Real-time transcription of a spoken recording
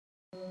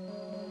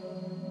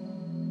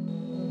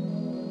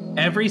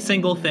Every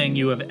single thing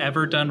you have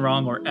ever done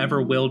wrong or ever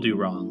will do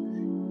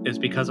wrong is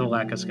because of a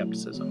lack of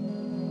skepticism.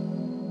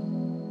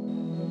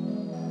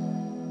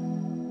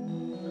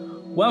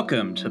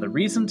 Welcome to the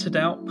Reason to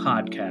Doubt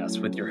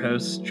podcast with your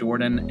hosts,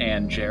 Jordan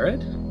and Jared.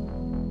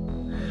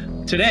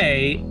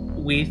 Today,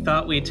 we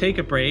thought we'd take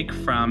a break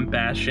from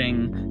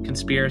bashing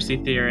conspiracy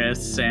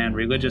theorists and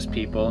religious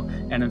people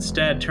and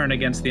instead turn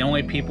against the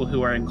only people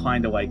who are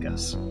inclined to like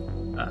us.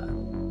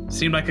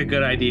 Seemed like a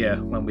good idea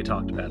when we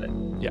talked about it.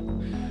 Yeah.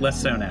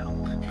 Less so now.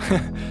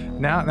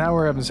 Now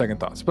we're having second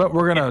thoughts, but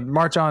we're going to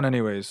march on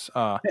anyways.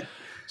 So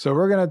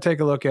we're going to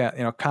take a look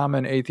at,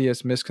 common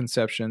atheist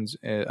misconceptions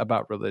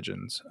about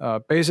religions.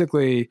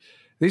 Basically,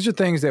 these are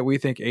things that we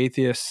think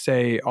atheists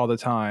say all the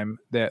time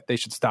that they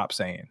should stop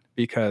saying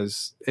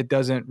because it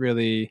doesn't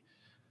really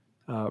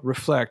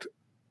reflect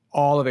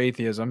all of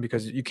atheism,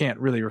 because you can't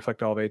really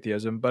reflect all of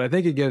atheism. But I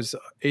think it gives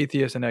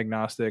atheists and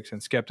agnostics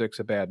and skeptics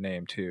a bad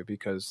name too,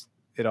 because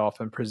it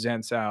often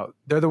presents out,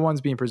 they're the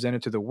ones being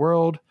presented to the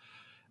world.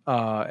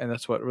 And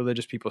that's what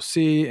religious people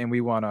see. And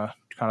we want to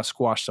kind of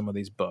squash some of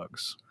these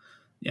bugs.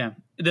 Yeah.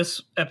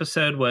 This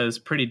episode was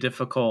pretty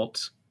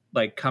difficult,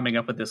 coming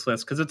up with this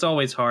list, because it's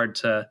always hard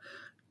to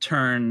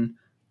turn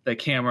the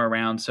camera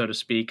around, so to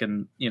speak,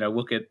 and,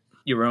 look at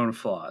your own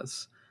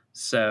flaws.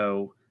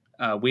 So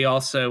we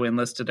also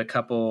enlisted a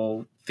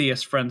couple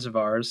theist friends of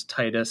ours,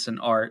 Titus and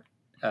Art,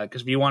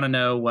 because if you want to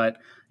know what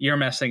you're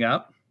messing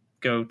up,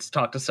 go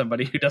talk to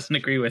somebody who doesn't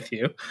agree with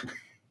you.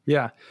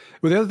 Yeah.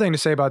 Well, the other thing to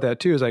say about that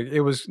too is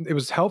it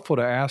was helpful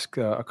to ask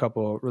a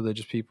couple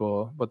religious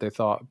people what they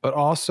thought, but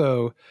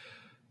also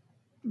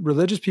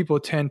religious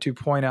people tend to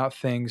point out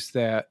things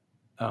that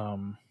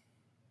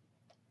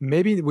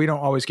maybe we don't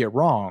always get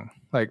wrong.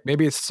 Like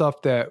maybe it's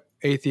stuff that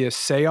atheists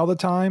say all the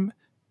time,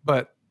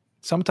 but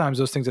sometimes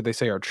those things that they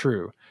say are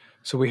true.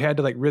 So we had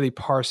to really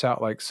parse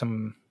out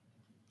some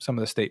of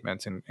the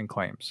statements and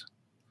claims.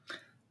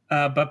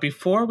 But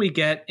before we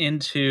get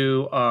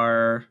into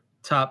our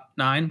top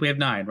 9, we have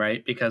 9,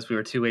 right? Because we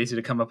were too lazy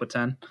to come up with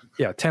 10.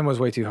 Yeah, 10 was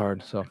way too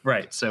hard. So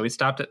right, so we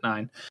stopped at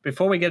 9.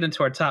 Before we get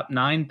into our top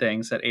 9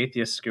 things that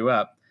atheists screw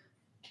up,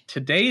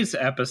 today's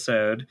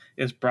episode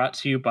is brought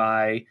to you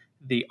by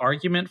the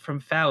argument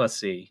from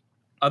fallacy,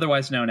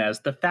 otherwise known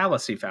as the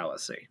fallacy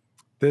fallacy.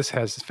 This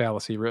has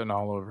fallacy written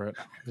all over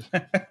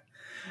it.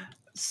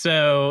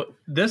 So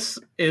this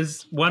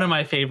is one of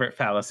my favorite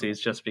fallacies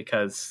just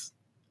because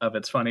of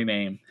its funny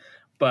name.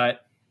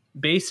 But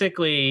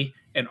basically,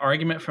 an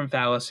argument from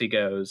fallacy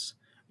goes,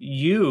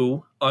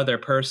 you, other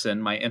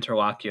person, my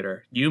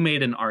interlocutor, you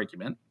made an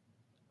argument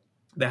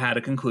that had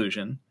a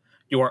conclusion.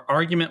 Your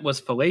argument was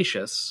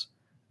fallacious.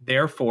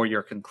 Therefore,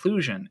 your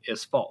conclusion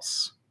is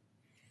false.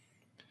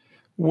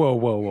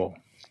 Whoa.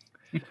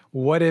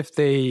 What if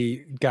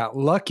they got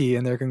lucky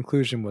and their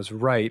conclusion was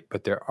right,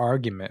 but their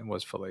argument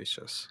was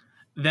fallacious?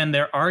 Then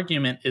their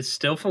argument is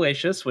still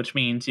fallacious, which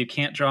means you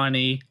can't draw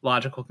any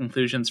logical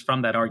conclusions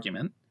from that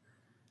argument.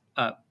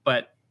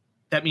 But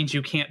that means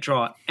you can't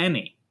draw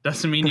any.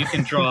 Doesn't mean you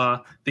can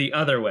draw the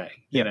other way,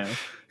 you know?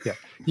 Yeah.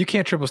 You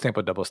can't triple stamp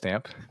a double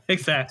stamp.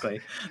 Exactly.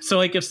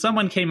 So if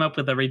someone came up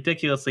with a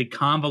ridiculously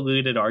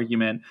convoluted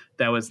argument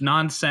that was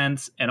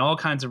nonsense and all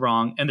kinds of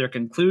wrong, and their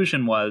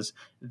conclusion was,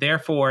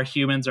 therefore,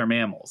 humans are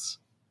mammals.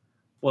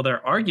 Well,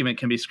 their argument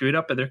can be screwed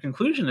up, but their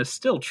conclusion is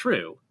still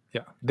true.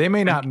 Yeah. They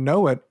may not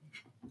know it.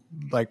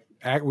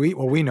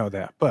 We know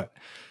that, but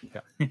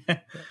yeah.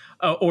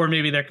 Or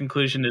maybe their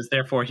conclusion is,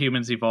 therefore,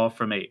 humans evolved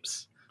from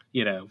apes.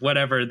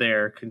 Whatever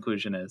their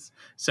conclusion is.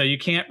 So you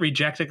can't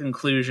reject a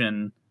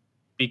conclusion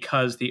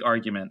because the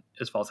argument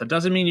is false. That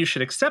doesn't mean you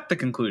should accept the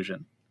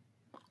conclusion.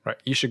 Right.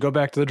 You should go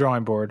back to the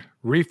drawing board,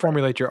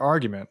 reformulate your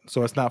argument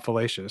so it's not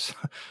fallacious.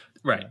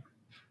 Right.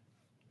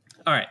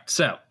 All right.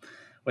 So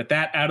with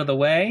that out of the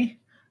way,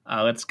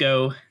 let's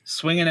go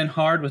swinging in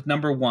hard with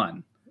number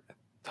 1.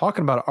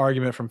 Talking about an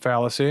argument from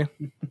fallacy.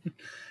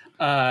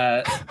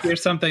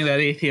 Here's something that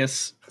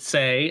atheists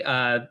say.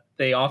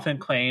 They often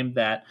claim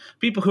that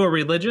people who are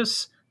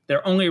religious,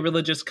 they're only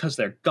religious because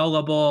they're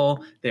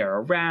gullible, they're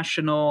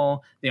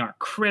irrational, they aren't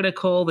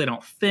critical, they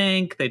don't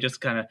think, they just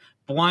kind of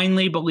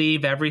blindly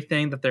believe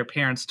everything that their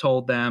parents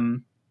told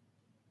them,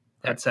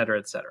 et cetera,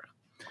 et cetera.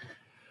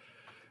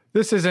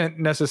 This isn't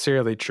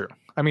necessarily true.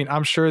 I mean,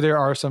 I'm sure there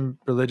are some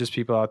religious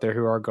people out there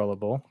who are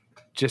gullible,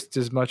 just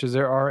as much as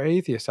there are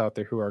atheists out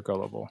there who are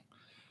gullible.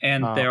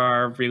 And there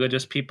are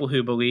religious people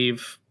who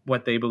believe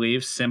what they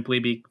believe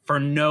simply for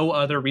no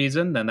other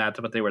reason than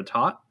that's what they were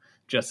taught,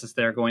 just as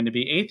they're going to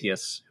be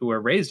atheists who were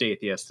raised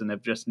atheists and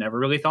have just never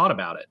really thought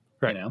about it.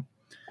 Right.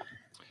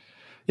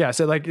 Yeah.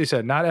 So like you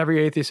said, not every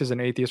atheist is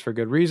an atheist for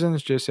good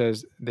reasons, just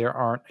as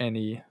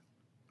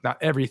not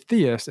every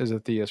theist is a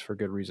theist for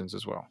good reasons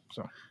as well.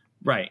 So,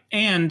 right.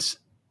 And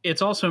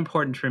it's also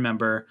important to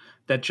remember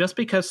that just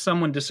because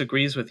someone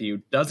disagrees with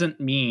you doesn't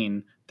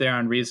mean they're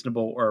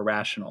unreasonable or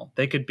irrational.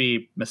 They could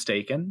be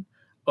mistaken.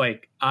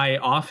 I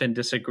often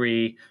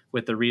disagree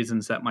with the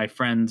reasons that my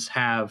friends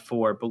have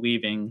for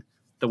believing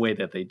the way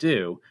that they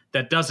do.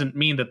 That doesn't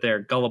mean that they're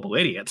gullible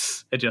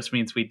idiots. It just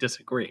means we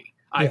disagree.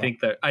 I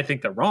think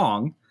they're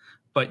wrong,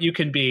 but you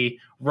can be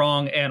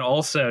wrong and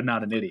also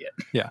not an idiot.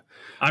 Yeah.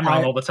 I'm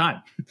wrong all the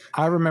time.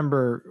 I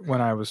remember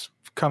when I was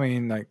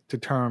coming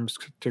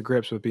to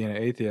grips with being an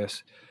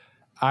atheist,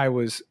 I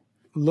was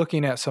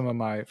looking at some of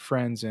my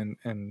friends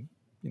and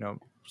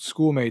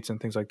schoolmates and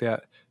things like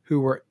that who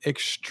were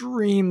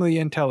extremely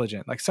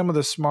intelligent, like some of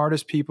the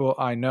smartest people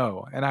I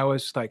know. And I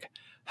was like,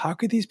 how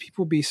could these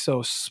people be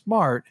so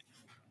smart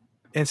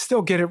and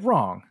still get it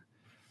wrong?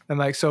 And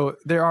like, so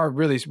there are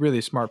really,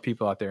 really smart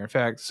people out there. In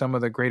fact, some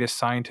of the greatest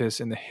scientists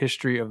in the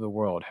history of the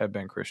world have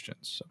been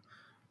Christians. So.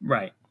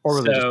 Right. Or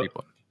religious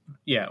people.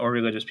 Yeah, or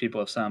religious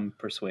people of some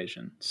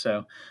persuasion.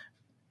 So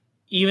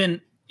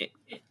even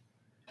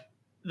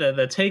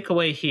the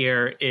takeaway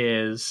here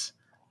is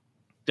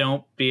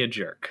don't be a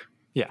jerk.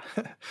 Yeah.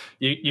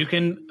 You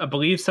can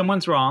believe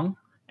someone's wrong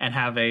and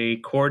have a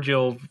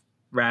cordial,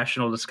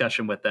 rational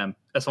discussion with them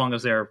as long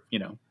as they're,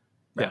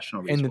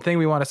 rational. And the thing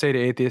we want to say to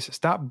atheists,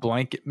 stop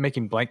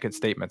making blanket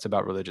statements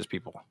about religious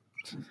people.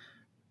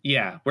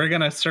 Yeah, we're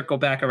going to circle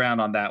back around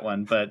on that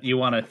one, but you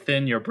want to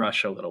thin your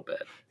brush a little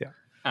bit. Yeah.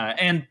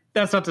 And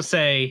that's not to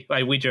say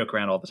we joke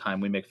around all the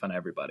time. We make fun of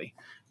everybody,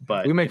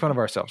 but we make fun of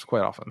ourselves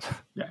quite often.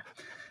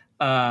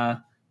 Yeah.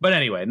 But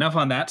anyway, enough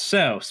on that.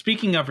 So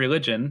speaking of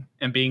religion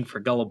and being for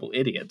gullible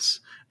idiots,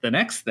 the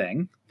next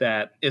thing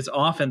that is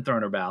often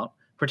thrown about,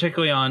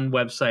 particularly on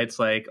websites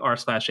like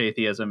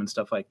r/atheism and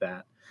stuff like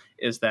that,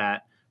 is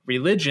that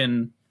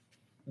religion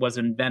was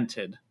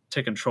invented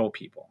to control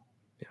people.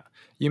 Yeah.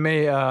 You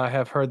may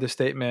have heard the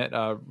statement,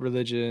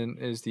 religion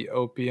is the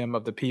opium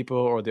of the people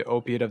or the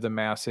opiate of the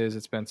masses.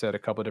 It's been said a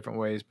couple of different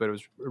ways, but it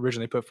was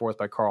originally put forth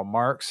by Karl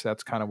Marx.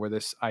 That's kind of where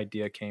this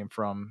idea came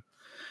from.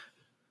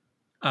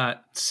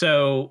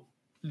 So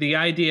the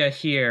idea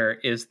here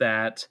is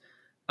that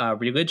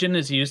religion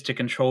is used to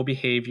control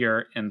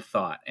behavior and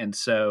thought. And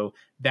so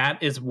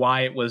that is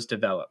why it was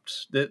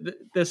developed.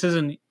 This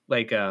isn't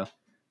like a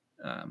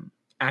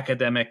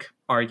academic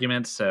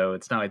argument, so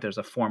it's not like there's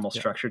a formal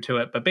structure to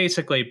it. But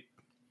basically,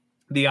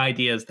 the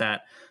idea is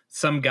that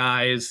some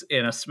guys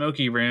in a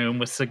smoky room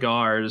with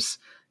cigars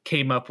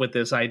came up with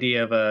this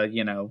idea of a,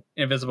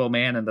 invisible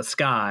man in the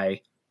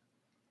sky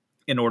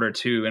in order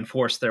to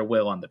enforce their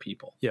will on the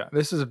people. Yeah,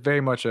 this is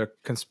very much a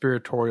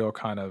conspiratorial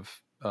kind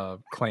of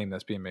claim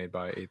that's being made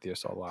by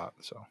atheists a lot.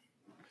 So,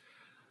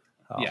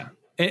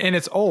 and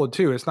it's old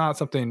too. It's not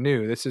something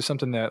new. This is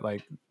something that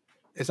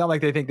it's not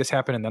like they think this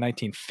happened in the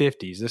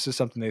 1950s. This is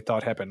something they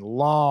thought happened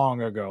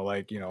long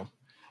ago,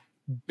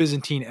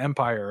 Byzantine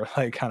Empire,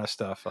 kind of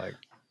stuff.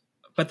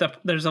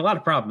 But there's a lot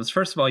of problems.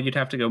 First of all, you'd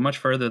have to go much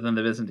further than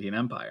the Byzantine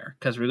Empire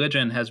because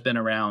religion has been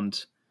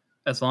around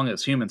as long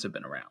as humans have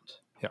been around.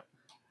 Yeah,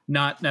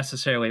 not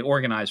necessarily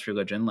organized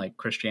religion like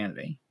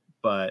Christianity,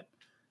 but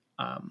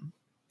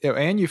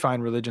and you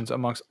find religions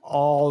amongst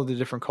all the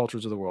different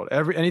cultures of the world.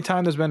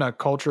 Anytime there's been a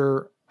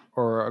culture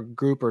or a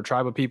group or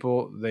tribe of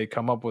people, they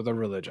come up with a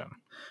religion.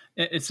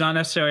 It's not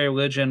necessarily a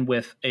religion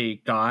with a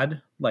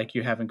god like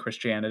you have in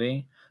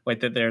Christianity, like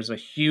that there's a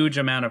huge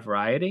amount of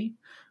variety,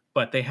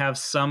 but they have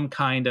some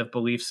kind of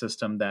belief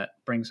system that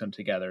brings them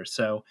together.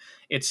 So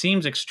it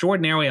seems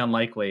extraordinarily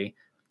unlikely.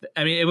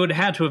 I mean, it would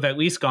have had to have at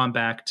least gone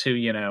back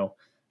to,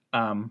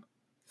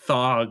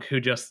 Thog,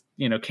 who just,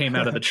 came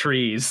out of the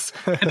trees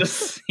and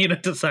just,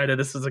 decided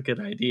this is a good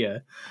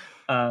idea.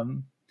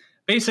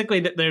 Basically,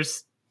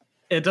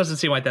 it doesn't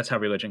seem like that's how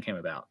religion came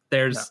about.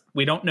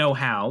 We don't know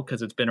how,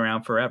 because it's been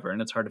around forever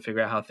and it's hard to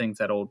figure out how things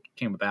that old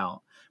came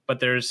about. But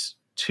there's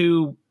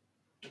two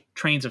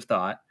trains of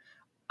thought.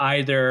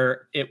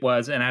 Either it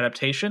was an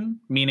adaptation,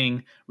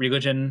 meaning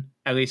religion,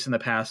 at least in the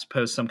past,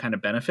 posed some kind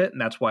of benefit, and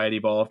that's why it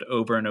evolved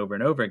over and over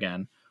and over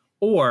again.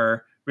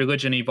 Or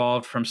religion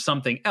evolved from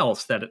something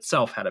else that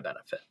itself had a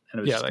benefit, and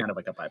it was just kind of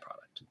like a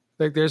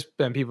byproduct. There's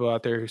been people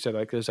out there who said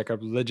there's a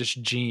religious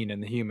gene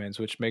in the humans,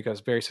 which make us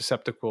very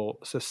susceptible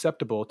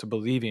to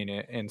believing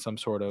it in some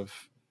sort of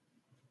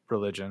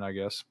religion, I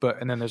guess.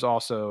 And then there's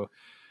also,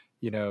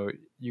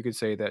 you could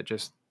say that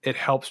just it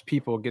helps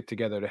people get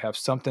together to have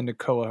something to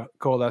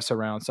coalesce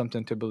around,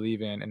 something to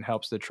believe in, and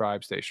helps the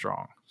tribe stay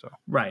strong. So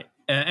right,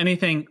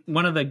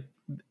 one of the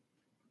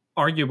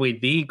arguably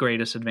the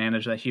greatest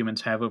advantage that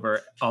humans have over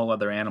all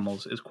other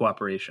animals is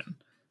cooperation.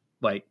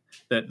 Like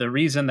the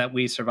reason that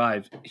we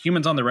survive,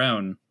 humans on their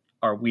own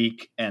are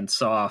weak and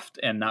soft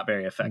and not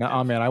very effective.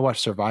 Oh man, I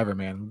watched Survivor,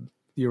 man.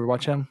 You ever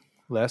watch him?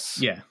 Les?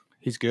 Yeah.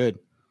 He's good.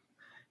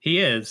 He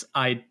is.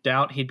 I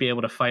doubt he'd be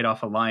able to fight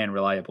off a lion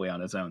reliably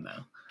on his own,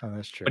 though. Oh,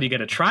 that's true. But you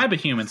get a tribe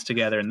of humans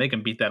together and they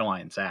can beat that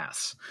lion's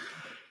ass.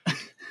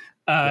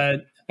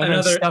 And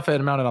then stuff it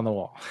mounted on the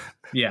wall.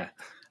 Yeah.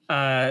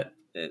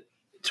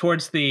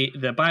 Towards the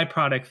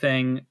byproduct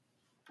thing,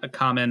 a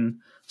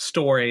common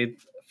story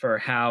for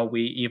how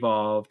we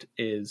evolved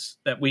is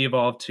that we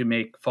evolved to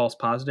make false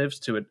positives,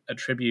 to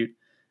attribute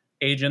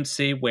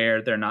agency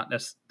where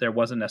there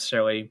wasn't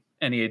necessarily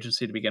any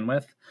agency to begin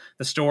with.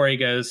 The story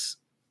goes,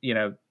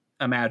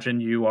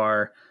 imagine you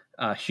are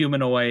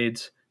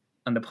humanoids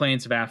on the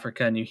plains of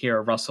Africa and you hear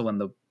a rustle in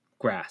the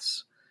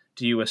grass.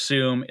 Do you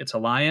assume it's a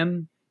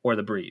lion or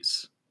the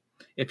breeze?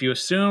 If you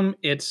assume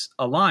it's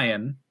a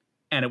lion,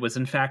 and it was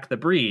in fact the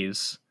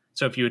breeze.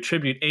 So if you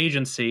attribute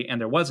agency and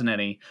there wasn't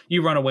any,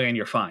 you run away and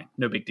you're fine.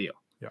 No big deal.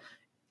 Yeah.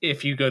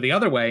 If you go the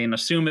other way and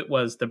assume it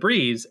was the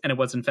breeze and it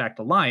was in fact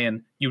a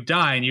lion, you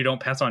die and you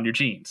don't pass on your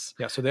genes.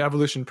 Yeah. So the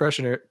evolution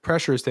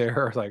pressures there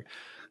are like,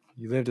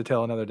 you live to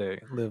tell another day.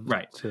 Live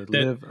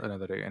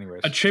another day.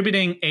 Anyways.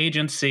 Attributing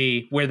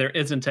agency where there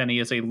isn't any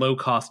is a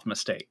low-cost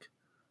mistake.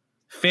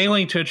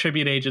 Failing to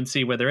attribute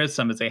agency where there is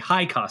some is a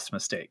high-cost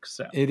mistake.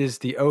 So it is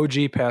the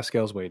OG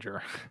Pascal's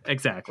wager.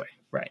 Exactly.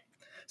 Right.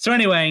 So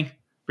anyway,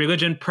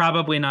 religion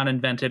probably not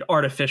invented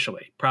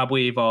artificially,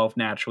 probably evolved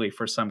naturally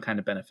for some kind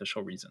of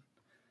beneficial reason.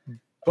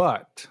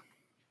 But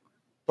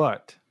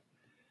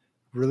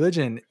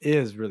religion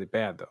is really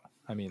bad, though.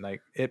 I mean,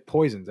 like, it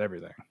poisons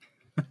everything.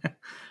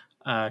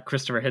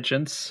 Christopher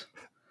Hitchens,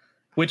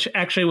 which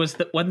actually was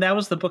that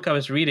was the book I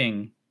was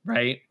reading,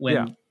 right?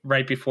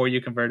 Right before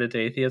you converted to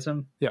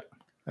atheism. Yeah.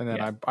 And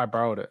then I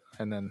borrowed it,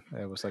 and then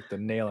it was like the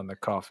nail in the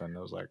coffin. It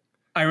was like,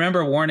 I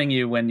remember warning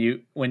you when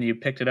you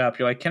picked it up.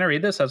 You're like, "Can I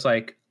read this?" I was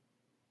like,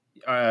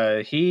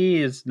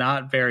 he is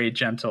not very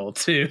gentle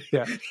too.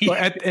 Yeah.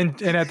 Well,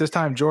 and at this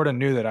time, Jordan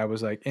knew that I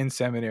was like in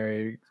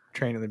seminary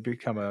training to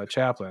become a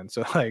chaplain.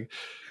 So like,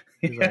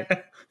 he's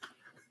like,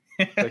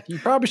 you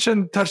probably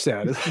shouldn't touch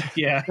that.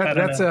 Yeah.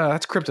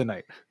 That's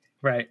kryptonite.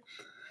 Right.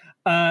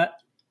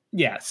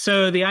 Yeah.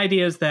 So the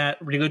idea is that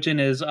religion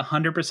is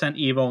 100%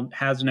 evil,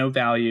 has no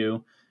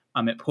value.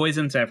 It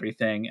poisons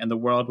everything, and the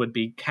world would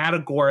be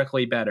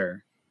categorically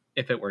better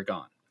if it were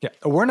gone. Yeah,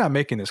 we're not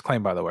making this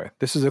claim, by the way.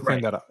 This is a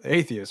claim that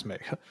atheists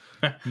make.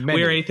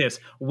 We are atheists.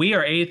 We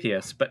are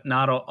atheists, but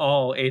not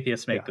all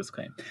atheists make this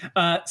claim.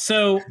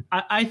 So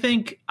I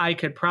think I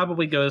could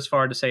probably go as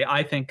far to say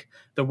I think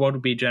the world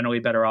would be generally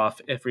better off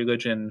if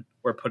religion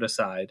were put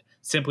aside,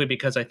 simply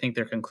because I think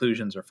their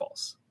conclusions are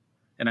false.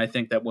 And I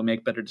think that we'll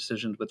make better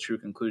decisions with true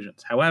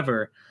conclusions.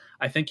 However,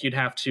 I think you'd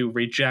have to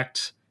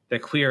reject the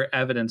clear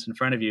evidence in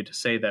front of you to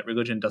say that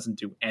religion doesn't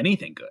do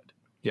anything good.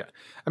 Yeah.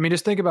 I mean,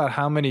 just think about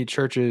how many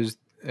churches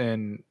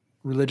and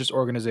religious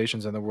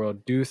organizations in the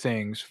world do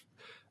things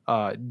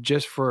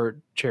just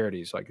for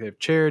charities. Like they have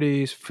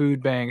charities,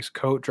 food banks,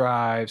 coat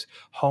drives,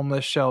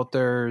 homeless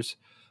shelters,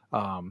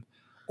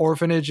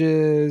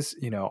 orphanages,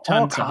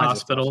 tons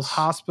of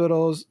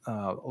hospitals,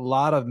 a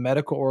lot of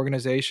medical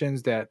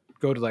organizations that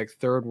go to like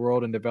third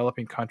world and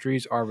developing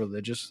countries are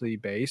religiously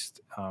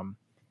based.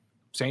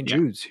 St.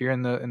 Jude's here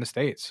in the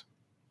States.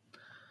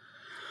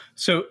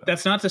 So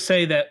that's not to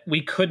say that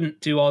we couldn't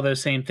do all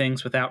those same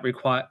things without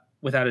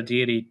a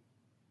deity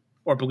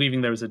or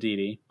believing there was a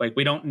deity. Like,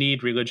 we don't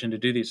need religion to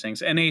do these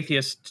things. And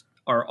atheists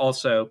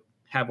also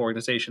have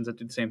organizations that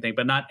do the same thing,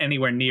 but not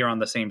anywhere near on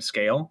the same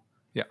scale.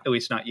 Yeah. At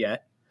least not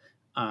yet.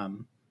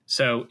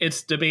 So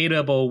it's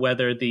debatable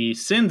whether the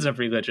sins of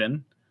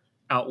religion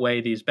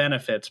outweigh these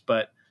benefits,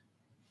 but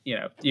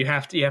you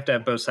have to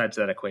have both sides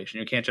of that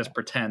equation. You can't just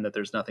pretend that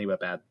there's nothing but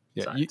bad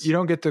sides. You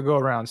don't get to go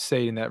around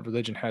saying that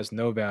religion has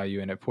no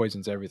value and it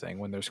poisons everything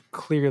when there's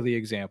clearly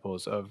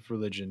examples of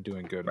religion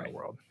doing good in the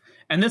world.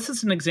 And this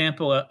is an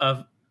example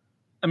of,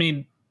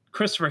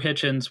 Christopher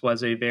Hitchens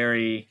was a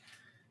very...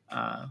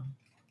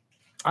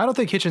 I don't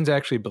think Hitchens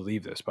actually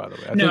believed this, by the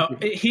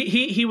way.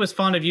 He was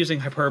fond of using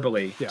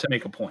hyperbole to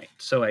make a point.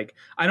 So, like,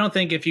 I don't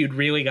think if you'd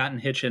really gotten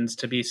Hitchens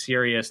to be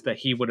serious that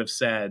he would have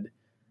said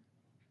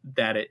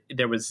that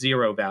there was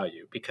zero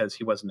value because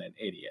he wasn't an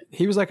idiot.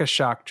 He was like a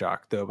shock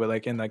jock, though, but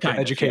like in like the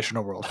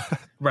educational world.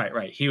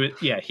 Right.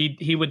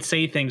 He would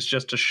say things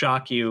just to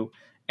shock you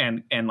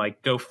and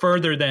like go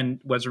further than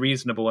was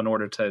reasonable in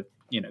order to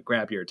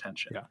grab your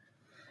attention.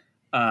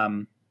 Yeah.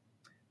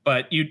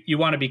 But you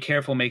want to be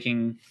careful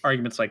making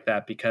arguments like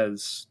that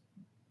because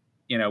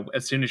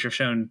as soon as you're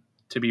shown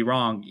to be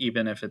wrong,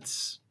 even if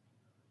it's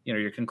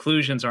your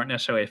conclusions aren't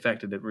necessarily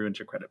affected, it ruins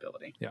your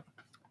credibility. Yeah.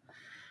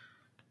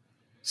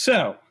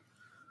 So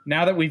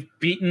now that we've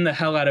beaten the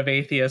hell out of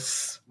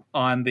atheists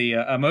on the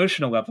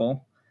emotional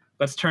level,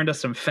 let's turn to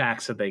some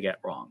facts that they get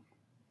wrong.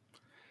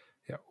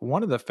 Yeah,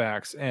 one of the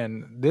facts,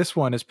 and this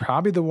one is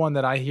probably the one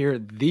that I hear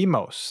the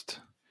most,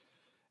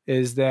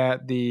 is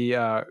that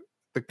the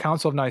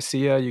Council of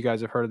Nicaea, you guys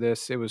have heard of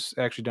this. It was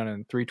actually done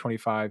in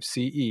 325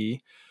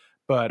 CE,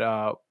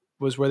 but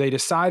was where they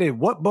decided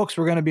what books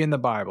were going to be in the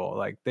Bible.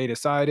 Like they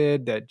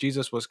decided that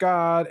Jesus was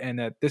God and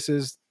that this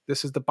is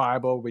the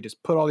Bible. We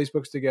just put all these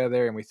books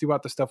together and we threw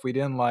out the stuff we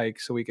didn't like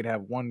so we could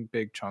have one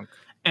big chunk.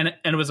 And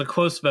it was a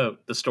close vote,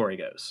 the story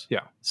goes.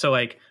 Yeah. So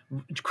like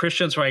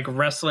Christians were like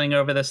wrestling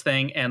over this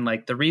thing. And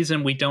like the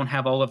reason we don't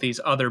have all of these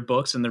other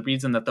books and the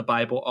reason that the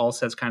Bible all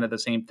says kind of the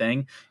same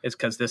thing is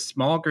because this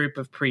small group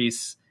of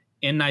priests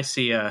in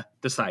Nicaea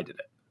decided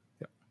it.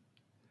 Yeah.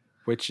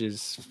 Which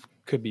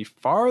could be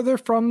farther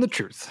from the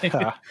truth.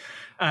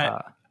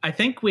 I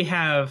think we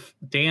have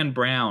Dan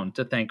Brown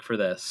to thank for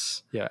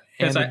this. Yeah,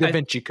 and the Da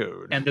Vinci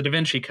Code. And the Da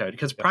Vinci Code.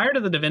 Because prior to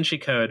the Da Vinci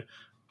Code,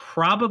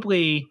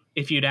 probably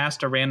if you'd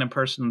asked a random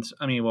person,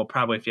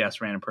 probably if you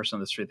asked a random person on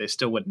the street, they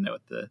still wouldn't know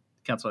what the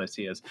Council of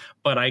Nicaea is.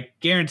 But I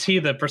guarantee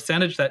the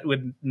percentage that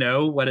would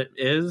know what it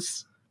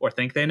is or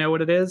think they know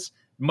what it is,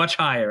 much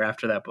higher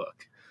after that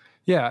book.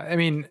 Yeah,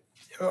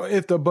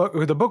 if the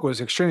book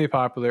was extremely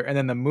popular, and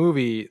then the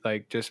movie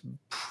like just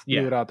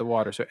blew it out the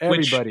water, so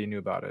everybody knew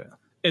about it.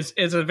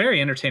 It's a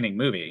very entertaining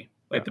movie.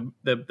 Like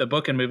the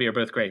book and movie are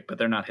both great, but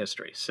they're not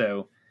history.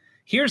 So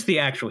here's the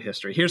actual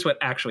history. Here's what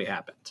actually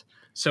happened.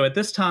 So at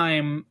this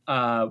time,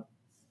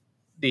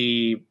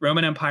 the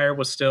Roman Empire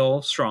was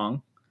still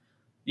strong.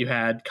 You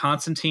had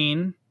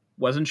Constantine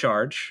was in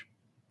charge,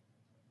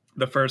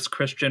 the first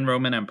Christian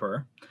Roman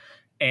emperor,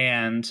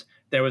 and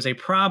there was a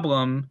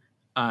problem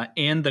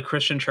in the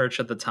Christian church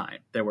at the time.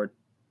 There were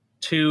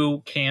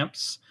two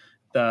camps.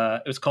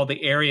 It was called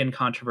the Arian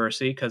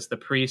controversy because the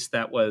priest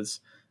that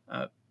was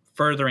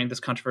furthering this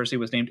controversy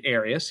was named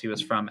Arius. He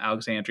was from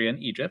Alexandria in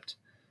Egypt.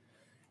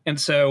 And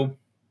so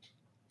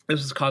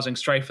this was causing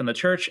strife in the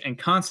church, and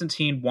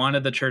Constantine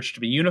wanted the church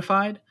to be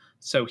unified.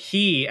 So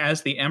he,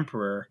 as the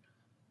emperor,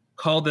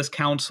 called this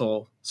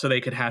council so they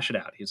could hash it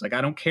out. He's like,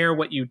 I don't care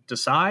what you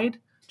decide,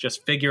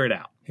 just figure it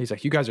out. He's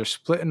like, you guys are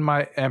splitting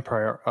my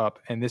empire up,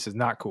 and this is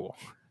not cool.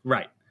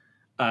 Right.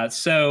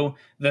 So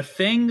the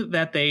thing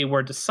that they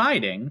were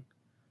deciding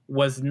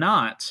was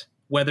not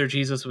whether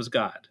Jesus was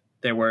God.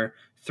 There were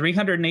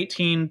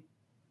 318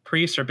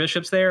 priests or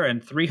bishops there,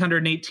 and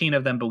 318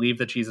 of them believed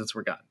that Jesus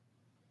were God.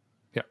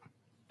 Yeah.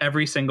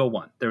 Every single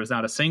one. There was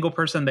not a single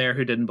person there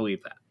who didn't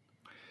believe that.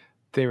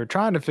 They were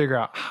trying to figure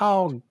out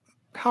how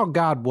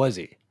God was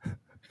he?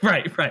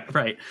 Right.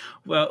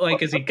 Well,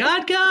 like, is he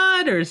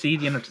God, or is he,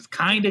 just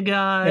kind of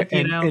God,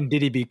 And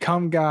did he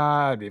become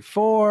God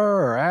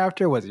before or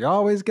after? Was he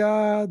always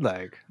God?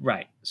 Like,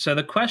 right. So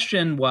the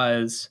question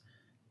was,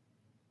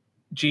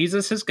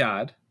 Jesus is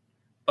God,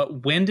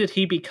 but when did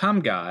he become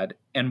God,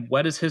 and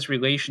what is his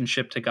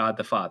relationship to God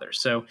the Father?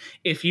 So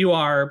if you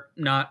are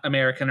not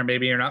American, or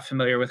maybe you're not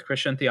familiar with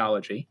Christian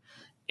theology,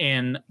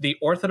 in the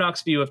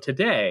Orthodox view of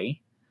today,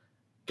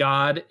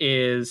 God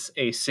is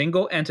a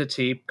single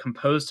entity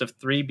composed of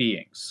three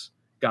beings: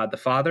 God the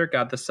Father,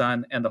 God the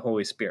Son, and the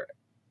Holy Spirit.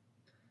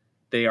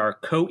 They are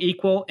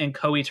co-equal and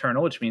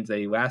co-eternal, which means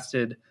they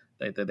lasted,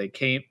 they're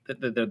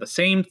the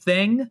same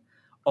thing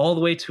all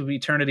the way to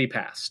eternity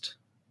past.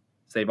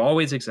 So they've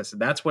always existed.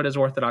 That's what is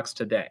Orthodox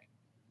today.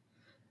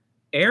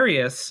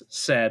 Arius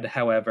said,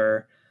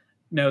 however,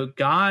 no,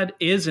 God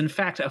is in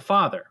fact a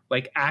father,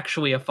 like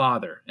actually a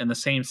father in the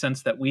same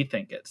sense that we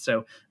think it.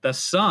 So the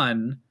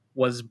Son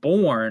was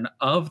born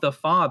of the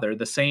Father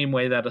the same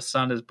way that a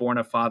son is born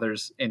of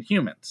fathers in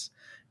humans.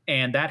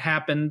 And that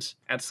happened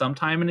at some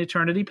time in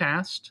eternity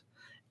past.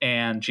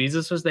 And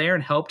Jesus was there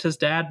and helped his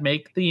dad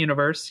make the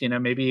universe.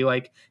 Maybe he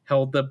like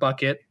held the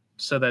bucket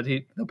so that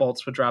the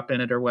bolts would drop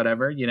in it or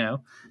whatever,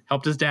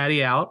 helped his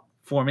daddy out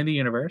forming the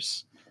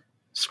universe,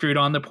 screwed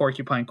on the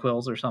porcupine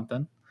quills or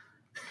something.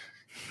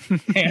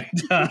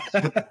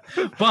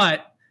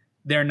 But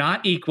they're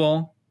not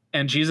equal,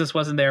 and Jesus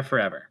wasn't there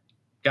forever.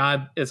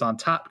 God is on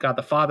top, God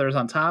the Father is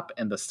on top,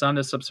 and the Son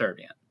is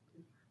subservient.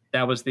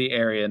 That was the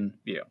Arian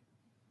view.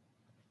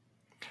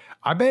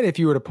 I bet if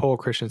you were to poll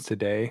Christians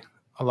today,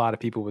 a lot of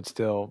people would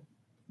still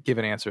give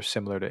an answer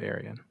similar to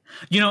Arian.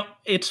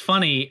 It's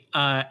funny,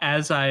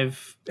 as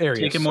I've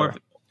taken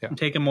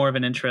more of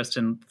an interest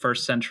in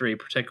first century,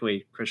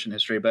 particularly Christian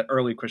history, but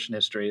early Christian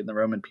history in the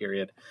Roman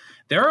period,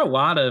 there are a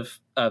lot of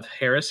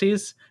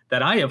heresies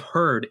that I have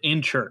heard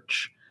in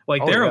church.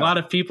 Like there are a lot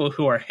of people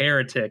who are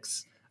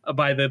heretics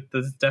by the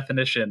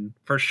definition,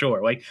 for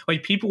sure. Like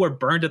people were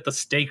burned at the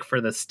stake for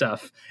this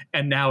stuff,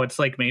 and now it's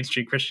like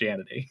mainstream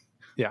Christianity.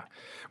 Yeah.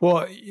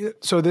 Well,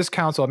 so this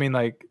council, I mean,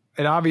 like,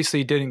 it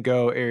obviously didn't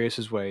go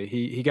Arius's way.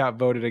 He got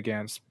voted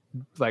against,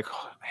 like,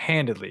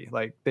 handedly.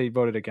 Like, they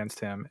voted against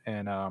him,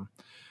 and I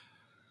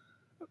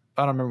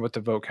don't remember what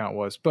the vote count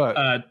was,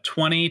 but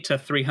 20 to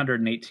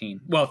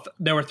 318. Well,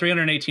 there were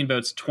 318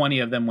 votes. 20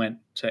 of them went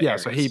to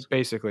Arius. So he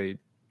basically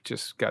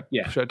just got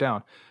shut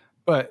down.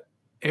 But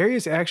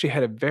Arius actually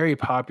had a very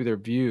popular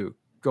view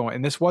going,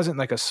 and this wasn't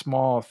like a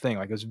small thing.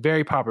 Like, it was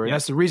very popular, and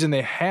that's the reason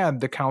they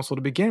had the council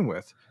to begin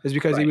with, is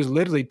because he was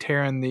literally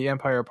tearing the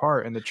empire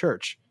apart in the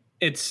church.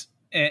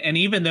 And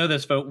even though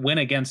this vote went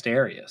against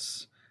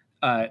Arius,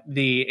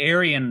 the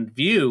Arian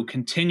view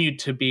continued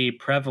to be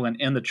prevalent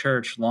in the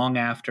church long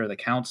after the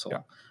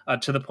council,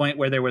 to the point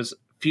where there was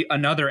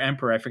another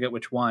emperor, I forget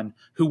which one,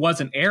 who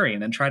wasn't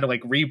Arian and tried to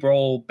like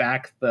re-roll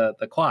back the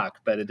clock,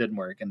 but it didn't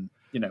work. And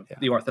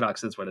the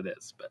Orthodox is what it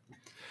is.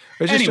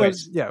 But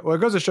anyways, well, it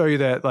goes to show you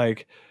that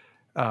like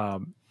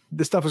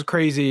this stuff was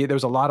crazy. There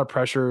was a lot of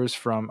pressures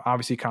from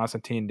obviously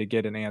Constantine to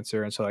get an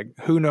answer, and so like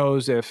who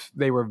knows if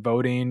they were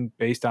voting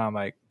based on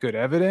like good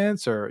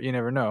evidence, or you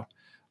never know.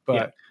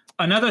 But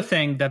another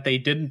thing that they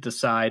didn't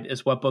decide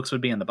is what books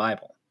would be in the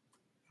Bible.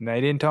 And they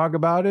didn't talk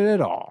about it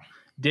at all.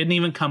 Didn't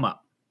even come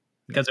up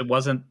because it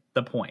wasn't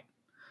the point.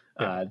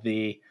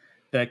 The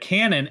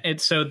canon,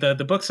 so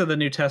the books of the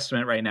New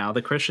Testament right now,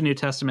 the Christian New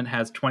Testament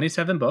has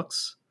 27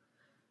 books.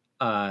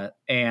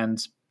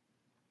 And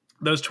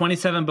those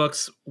 27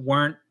 books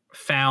weren't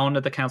found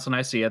at the Council of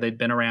Nicaea. They'd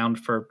been around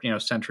for,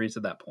 centuries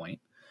at that point.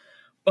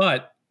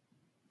 But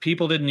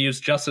people didn't use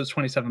just those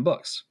 27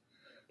 books.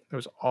 There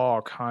was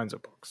all kinds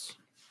of books.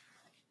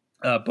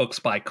 books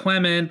by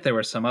Clement. There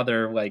were some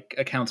other like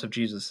accounts of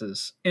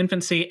Jesus's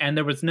infancy, and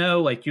there was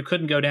no like you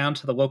couldn't go down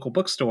to the local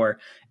bookstore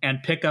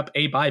and pick up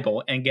a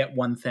Bible and get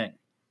one thing.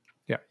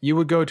 Yeah, you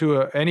would go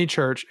to any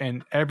church,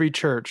 and every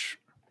church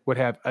would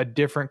have a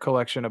different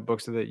collection of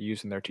books that they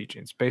use in their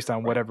teachings based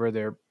on whatever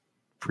their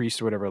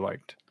priest or whatever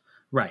liked.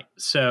 Right.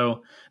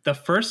 So the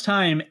first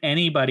time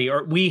anybody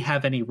or we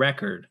have any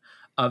record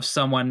of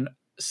someone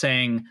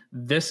saying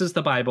this is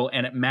the Bible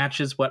and it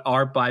matches what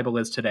our Bible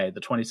is today, the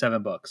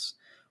 27 books,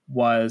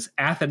 was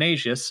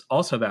Athanasius,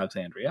 also of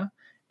Alexandria,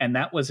 and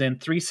that was in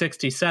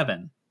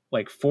 367,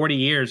 like 40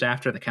 years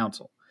after the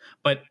council.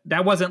 But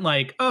that wasn't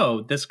like,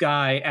 oh, this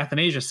guy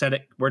Athanasius said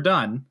it, we're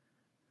done.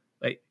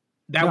 Like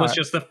that was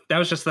just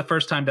the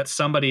first time that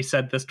somebody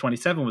said this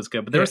 27 was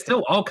good. But there were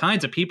still all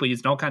kinds of people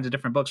using all kinds of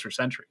different books for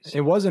centuries.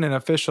 It wasn't an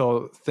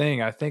official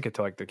thing, I think,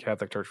 until like the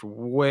Catholic Church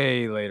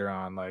way later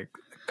on, like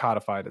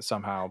codified it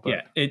somehow. But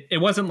yeah, it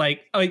wasn't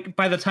like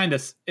by the time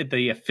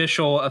the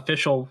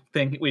official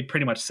thing, we'd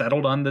pretty much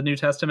settled on the New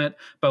Testament.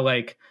 But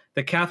like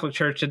the Catholic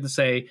Church didn't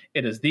say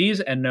it is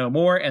these and no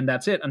more, and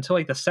that's it until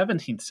like the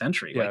 17th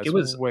century. Yeah, like it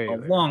was a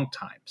long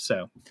time.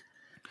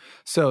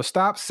 So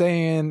stop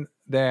saying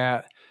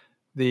that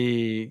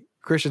the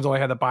Christians only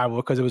had the Bible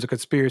because it was a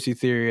conspiracy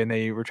theory and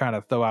they were trying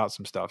to throw out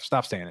some stuff.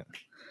 Stop saying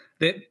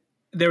it.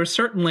 There was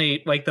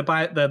certainly like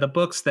the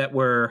books that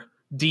were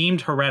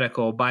deemed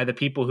heretical by the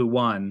people who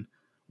won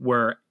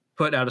were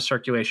put out of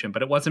circulation,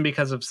 but it wasn't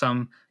because of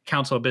some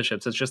council of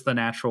bishops. It's just the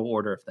natural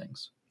order of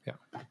things. Yeah.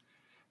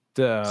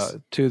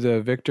 To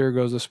the victor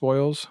goes the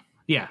spoils.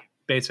 Yeah,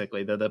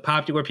 basically the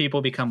popular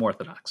people become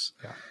orthodox.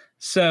 Yeah.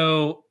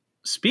 So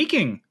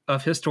speaking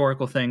of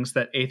historical things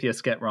that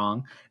atheists get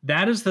wrong,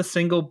 that is the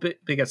single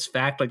biggest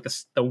fact, like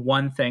the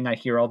one thing I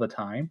hear all the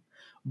time.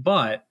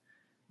 But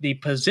the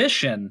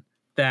position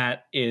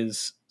that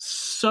is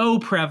so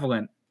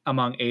prevalent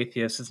among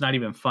atheists, it's not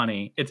even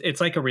funny. It's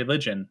like a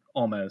religion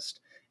almost,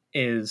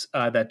 is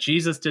that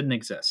Jesus didn't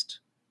exist.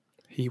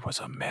 He was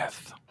a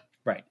myth.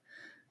 Right.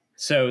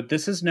 So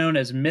this is known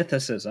as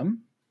mythicism.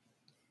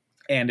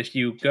 And if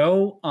you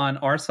go on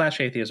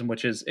r/atheism,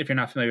 which is, if you're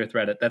not familiar with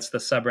Reddit, that's the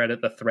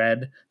subreddit, the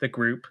thread, the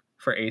group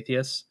for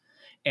atheists,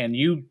 and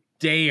you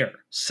dare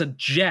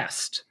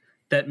suggest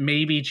that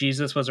maybe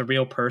Jesus was a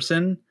real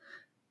person,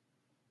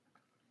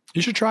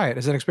 you should try it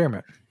as an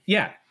experiment.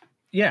 Yeah.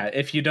 Yeah.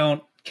 If you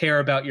don't care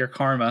about your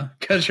karma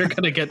because you're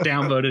going to get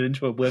downvoted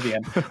into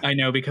oblivion. I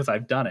know because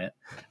I've done it.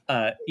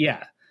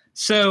 Yeah.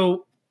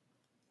 So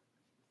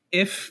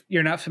if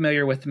you're not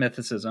familiar with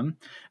mythicism,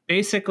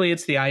 basically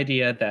it's the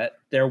idea that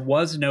there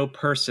was no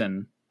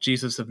person,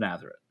 Jesus of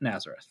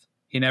Nazareth.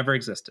 He never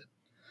existed.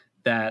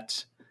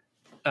 That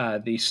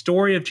the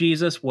story of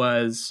Jesus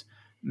was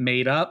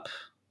made up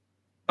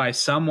by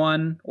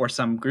someone or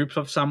some group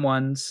of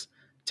someone's,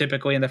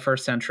 typically in the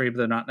first century, but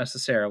they're not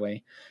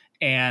necessarily.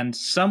 And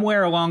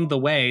somewhere along the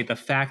way, the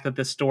fact that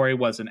this story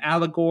was an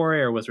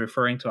allegory or was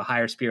referring to a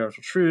higher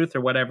spiritual truth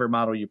or whatever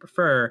model you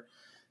prefer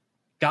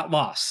got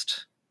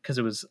lost because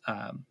it was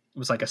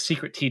like a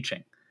secret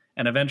teaching.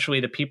 And eventually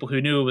the people who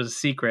knew it was a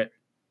secret,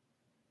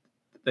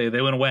 they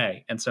went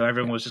away. And so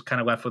everyone was just kind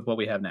of left with what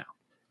we have now.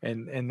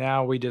 And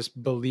now we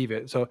just believe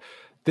it. So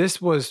this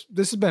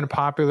has been a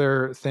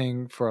popular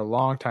thing for a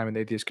long time in the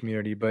atheist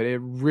community, but it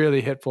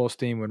really hit full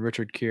steam when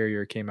Richard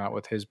Carrier came out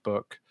with his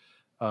book,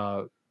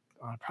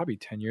 probably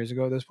 10 years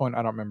ago at this point.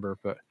 I don't remember,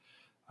 but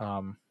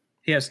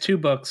he has two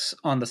books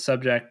on the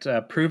subject,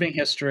 Proving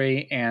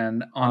History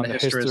and on the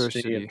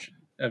Historicity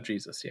of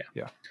Jesus.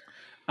 Yeah.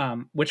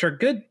 Which are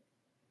good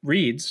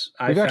read-eds.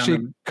 We've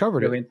actually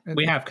covered it.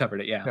 We have covered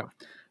it, yeah.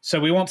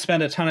 So we won't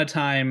spend a ton of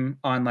time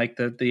on like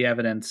the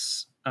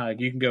evidence.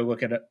 You can go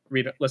look at it,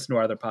 read it, listen to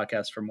our other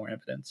podcasts for more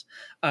evidence.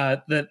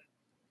 That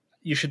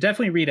you should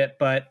definitely read it,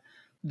 but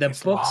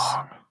it's books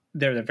long.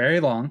 They're very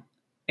long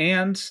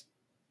and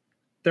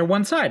they're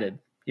one-sided.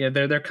 Yeah,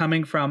 they're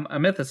coming from a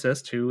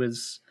mythicist who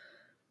is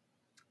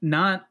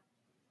not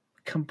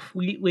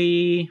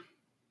completely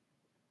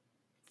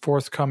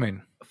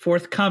forthcoming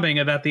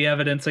about the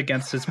evidence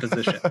against his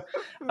position.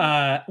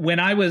 When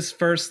I was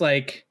first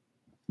like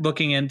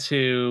looking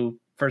into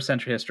first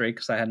century history,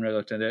 because I hadn't really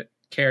looked into it,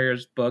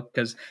 Carrier's book,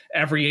 because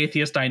every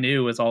atheist I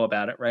knew was all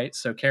about it, right?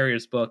 So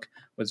Carrier's book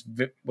was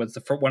one of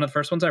the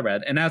first ones I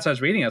read, and as I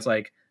was reading, I was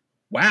like,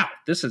 "Wow,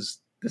 this is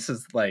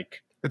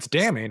like it's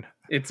damning.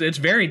 It's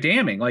very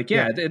damning. Like,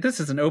 this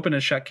is an open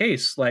and shut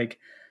case. Like,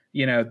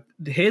 you know,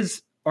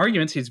 his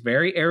arguments, he's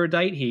very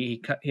erudite.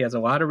 He has a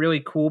lot of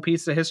really cool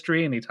pieces of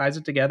history, and he ties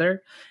it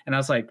together. And I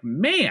was like,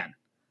 man,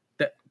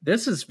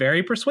 this is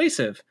very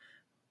persuasive.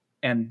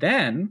 And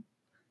then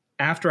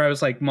after I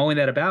was like mulling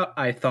that about,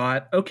 I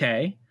thought,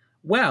 okay,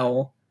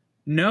 well,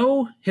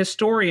 no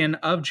historian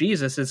of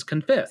Jesus is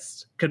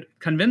convinced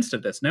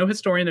of this. No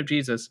historian of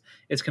Jesus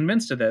is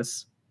convinced of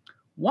this.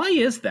 Why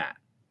is that?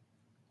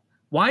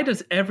 Why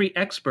does every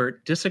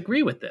expert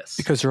disagree with this?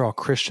 Because they're all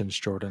Christians,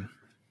 Jordan.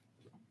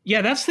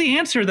 Yeah, that's the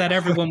answer that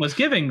everyone was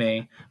giving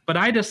me. But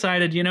I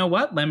decided, you know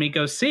what? Let me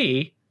go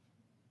see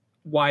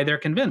why they're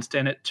convinced.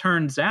 And it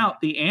turns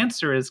out the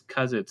answer is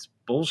because it's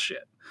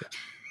bullshit.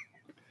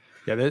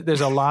 Yeah,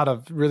 there's a lot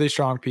of really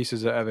strong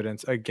pieces of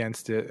evidence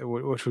against it,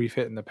 which we've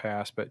hit in the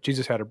past. But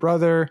Jesus had a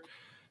brother.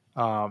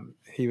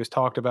 He was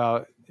talked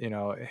about,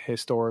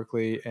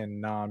 historically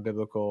in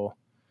non-biblical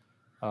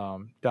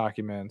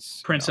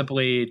documents.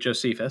 Principally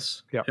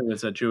Josephus, Yep. who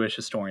was a Jewish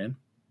historian.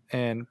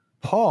 And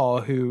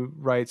Paul, who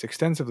writes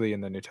extensively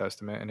in the New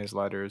Testament in his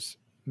letters,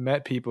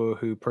 met people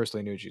who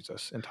personally knew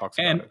Jesus and talks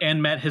about it.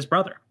 And met his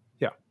brother.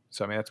 Yeah.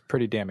 So, I mean, that's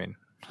pretty damning.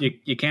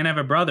 You can't have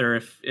a brother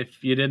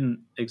if you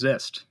didn't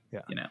exist.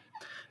 Yeah.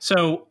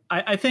 So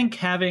I think,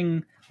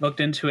 having looked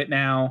into it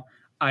now,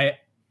 I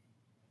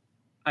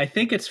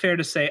think it's fair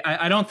to say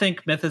I don't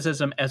think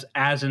mythicism is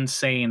as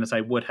insane as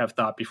I would have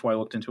thought before I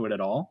looked into it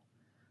at all.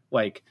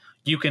 Like,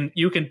 you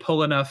can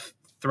pull enough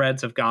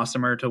threads of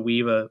gossamer to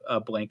weave a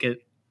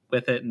blanket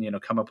with it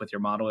and come up with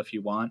your model if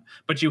you want,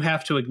 but you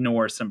have to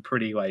ignore some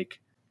pretty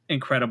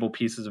incredible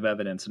pieces of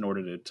evidence in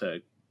order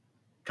to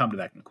come to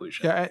that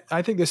conclusion. Yeah,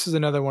 I think this is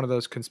another one of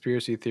those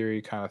conspiracy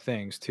theory kind of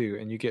things too,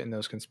 and you get in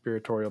those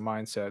conspiratorial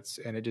mindsets,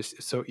 and it's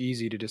so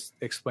easy to just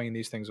explain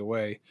these things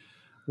away.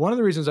 One of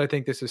the reasons I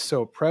think this is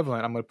so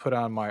prevalent, I'm going to put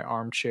on my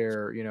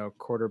armchair,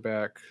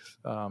 quarterback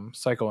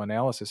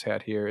psychoanalysis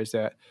hat here, is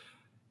that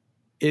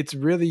it's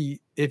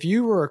really, if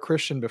you were a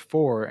Christian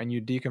before and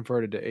you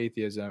deconverted to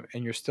atheism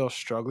and you're still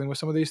struggling with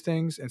some of these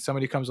things, and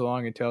somebody comes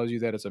along and tells you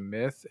that it's a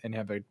myth and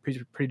have a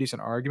pretty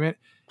decent argument,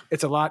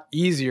 it's a lot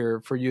easier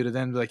for you to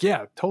then be like,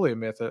 yeah, totally a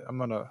myth. It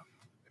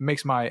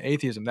makes my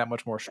atheism that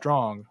much more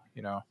strong,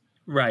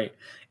 Right.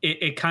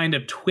 It kind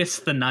of twists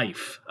the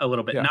knife a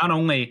little bit. Yeah. Not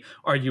only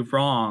are you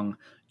wrong,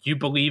 you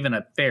believe in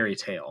a fairy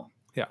tale.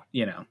 Yeah.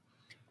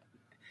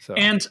 So.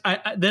 And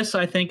this,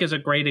 I think, is a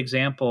great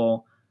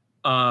example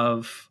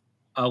of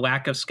a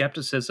lack of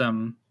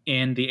skepticism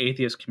in the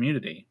atheist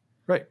community.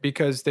 Right.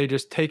 Because they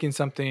just taking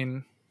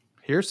something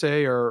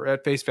hearsay or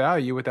at face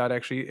value without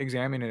actually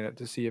examining it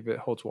to see if it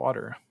holds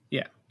water.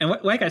 Yeah. And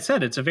like I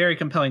said, it's a very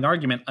compelling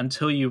argument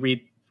until you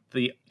read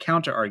the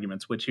counter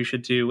arguments, which you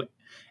should do.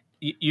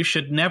 You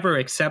should never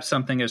accept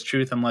something as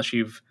truth unless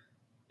you've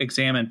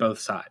examined both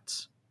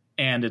sides.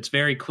 And it's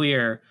very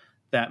clear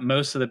that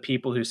most of the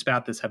people who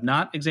spout this have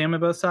not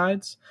examined both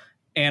sides.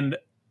 And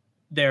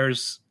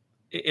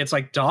it's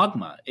like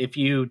dogma. If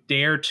you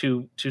dare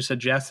to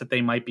suggest that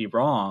they might be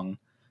wrong,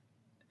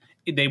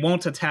 they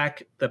won't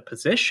attack the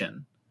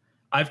position.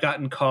 I've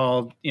gotten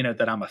called,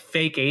 that I'm a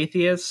fake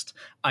atheist.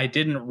 I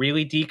didn't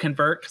really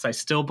deconvert because I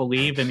still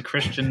believe in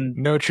Christian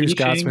No true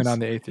teachings. Scotsman on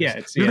the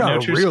atheist. Yeah, You're not no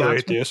a true real Scotsman.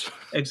 atheist.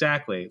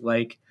 Exactly.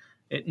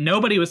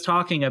 Nobody was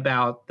talking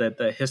about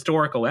the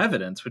historical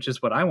evidence, which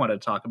is what I wanted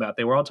to talk about.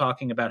 They were all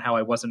talking about how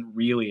I wasn't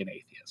really an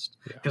atheist.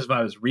 Because if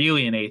I was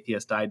really an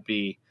atheist, I'd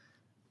be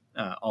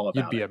all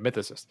about it. You'd be a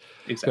mythicist.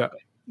 Exactly.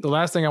 So, the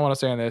last thing I want to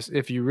say on this,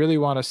 if you really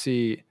want to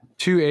see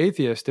two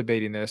atheists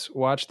debating this,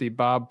 watch the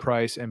Bob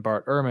Price and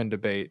Bart Ehrman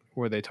debate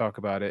where they talk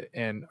about it.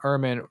 And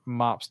Ehrman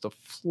mops the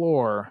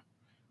floor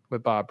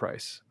with Bob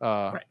Price.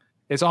 Right.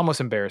 It's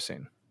almost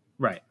embarrassing.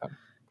 Right.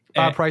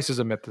 Bob Price is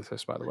a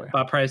mythicist, by the way.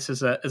 Bob Price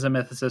is a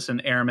mythicist,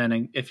 and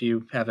Ehrman, if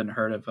you haven't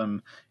heard of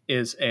him,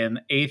 is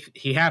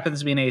he happens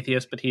to be an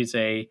atheist, but he's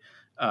a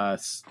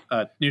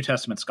New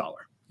Testament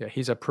scholar. Yeah,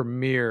 he's a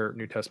premier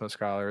New Testament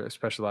scholar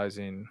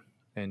specializing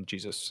in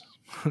Jesus.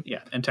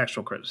 Yeah, and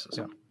textual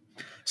criticism.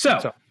 Yeah.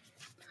 So,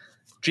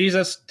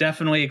 Jesus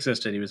definitely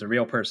existed. He was a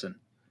real person.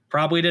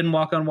 Probably didn't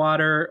walk on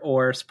water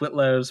or split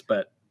loaves,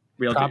 but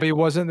real. Probably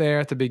wasn't there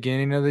at the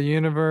beginning of the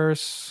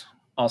universe.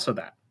 Also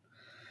that.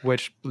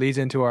 Which leads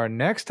into our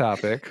next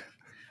topic.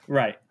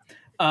 Right.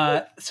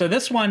 So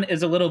this one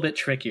is a little bit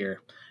trickier.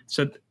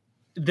 So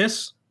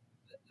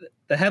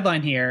the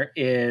headline here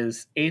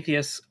is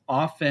atheists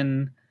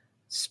often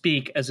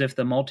speak as if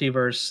the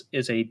multiverse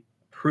is a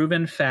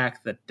proven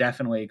fact that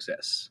definitely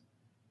exists.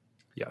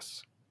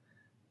 Yes.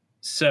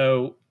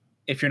 So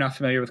if you're not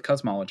familiar with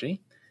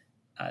cosmology,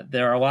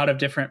 there are a lot of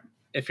different,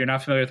 if you're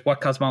not familiar with what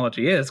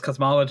cosmology is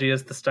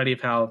the study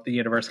of how the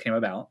universe came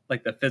about,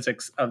 like the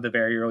physics of the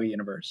very early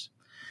universe.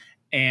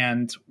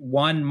 And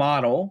one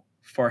model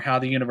for how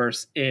the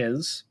universe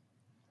is,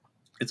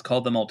 it's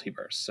called the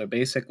multiverse. So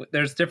basically,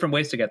 there's different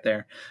ways to get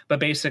there, but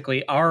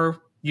basically our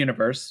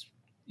universe,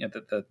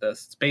 the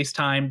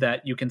space-time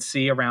that you can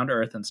see around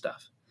Earth and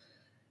stuff,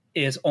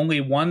 is only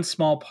one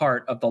small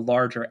part of the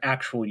larger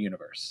actual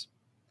universe.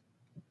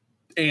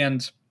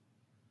 And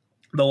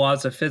the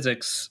laws of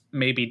physics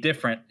may be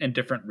different in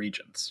different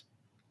regions.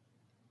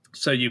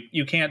 So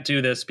you can't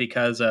do this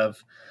because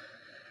of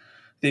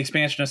the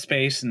expansion of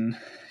space, and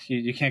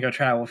you can't go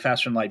travel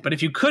faster than light. But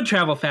if you could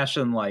travel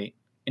faster than light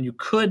and you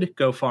could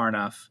go far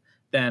enough,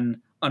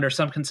 then under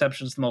some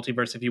conceptions of the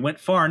multiverse, if you went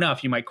far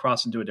enough, you might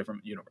cross into a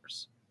different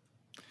universe.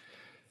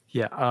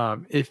 Yeah,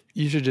 if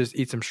you should just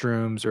eat some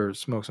shrooms or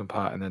smoke some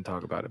pot and then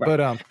talk about it. Right.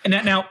 But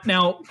and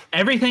now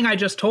everything I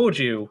just told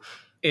you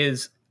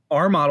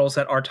are models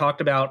that are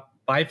talked about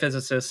by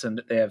physicists,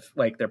 and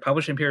they're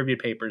published in peer-reviewed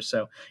papers.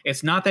 So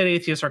it's not that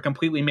atheists are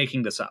completely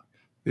making this up.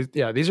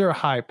 Yeah, these are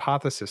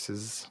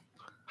hypotheses,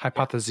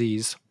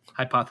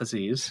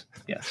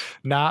 yes,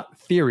 Not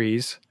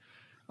theories.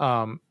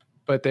 but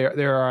but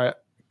there are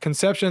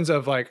conceptions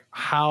of like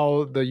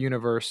how the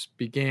universe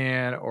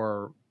began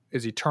or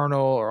is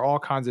eternal or all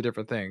kinds of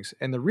different things.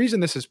 And the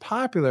reason this is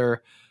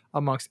popular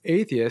amongst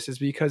atheists is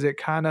because it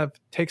kind of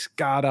takes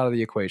God out of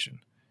the equation,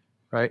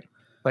 right?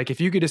 Like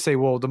if you could just say,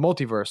 well, the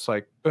multiverse,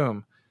 like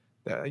boom,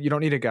 you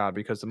don't need a God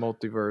because the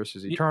multiverse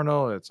is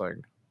eternal. It's like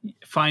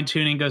fine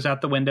tuning goes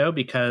out the window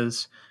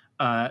because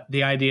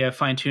the idea of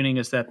fine tuning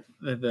is that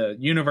the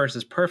universe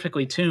is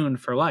perfectly tuned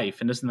for life.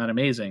 And isn't that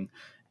amazing?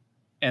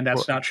 And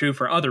that's not true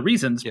for other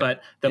reasons,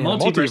 but the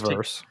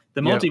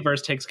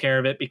multiverse takes care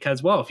of it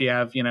because, well, if you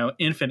have,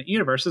 infinite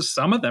universes,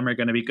 some of them are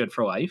going to be good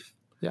for life.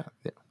 Yeah.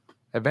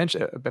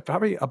 Eventually,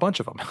 probably a bunch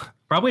of them.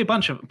 Probably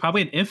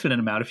an infinite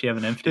amount if you have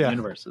an infinite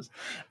universes.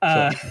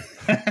 And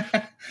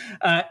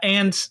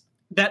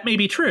that may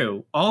be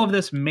true. All of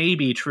this may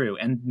be true,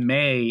 and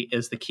may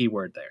is the key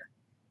word there.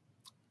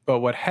 But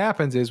what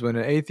happens is when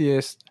an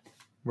atheist,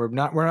 we're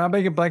not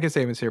making blanket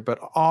statements here, but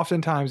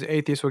oftentimes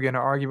atheists will get in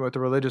an argument with a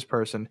religious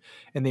person,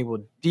 and they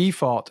will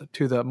default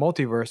to the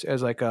multiverse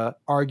as like a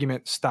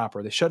argument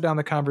stopper. They shut down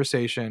the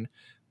conversation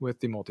with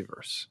the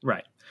multiverse.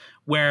 Right.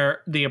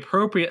 Where the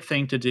appropriate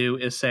thing to do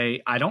is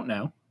say, I don't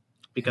know,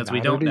 because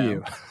we don't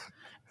know.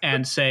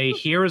 And say,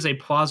 here is a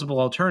plausible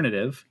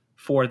alternative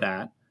for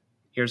that.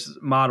 Here's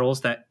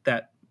models that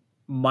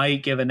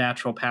might give a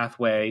natural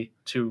pathway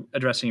to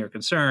addressing your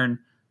concern,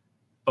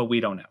 but we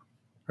don't know.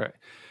 Right.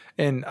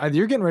 And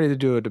you're getting ready to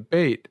do a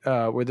debate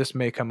where this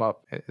may come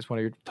up as one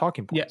of your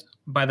talking points. Yeah.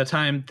 By the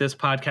time this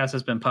podcast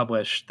has been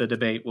published, the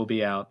debate will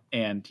be out.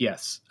 And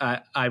yes,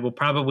 I will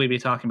probably be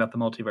talking about the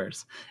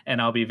multiverse.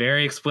 And I'll be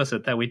very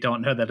explicit that we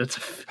don't know that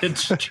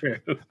it's true.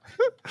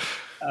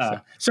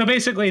 So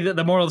basically,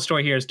 the moral of the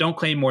story here is don't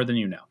claim more than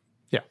you know.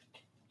 Yeah.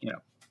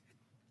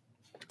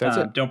 That's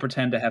it. Don't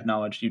pretend to have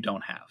knowledge you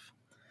don't have.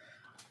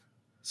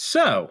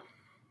 So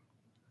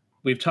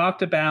we've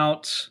talked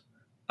about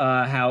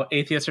how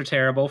atheists are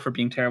terrible for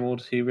being terrible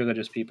to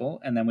religious people.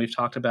 And then we've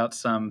talked about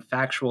some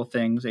factual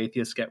things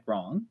atheists get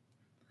wrong.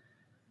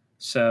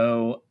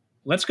 So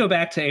let's go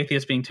back to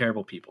atheists being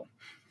terrible people.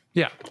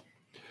 Yeah.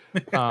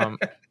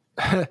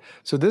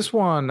 So this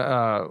one,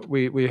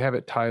 we have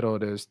it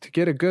titled as "To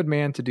get a good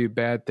man to do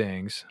bad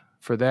things,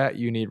 for that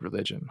you need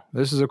religion."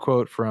 This is a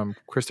quote from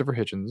Christopher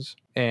Hitchens.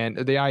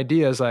 And the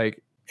idea is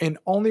like, an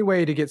only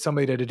way to get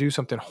somebody to do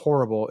something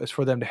horrible is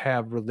for them to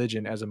have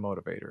religion as a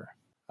motivator.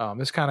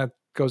 This kind of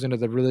goes into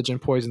the religion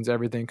poisons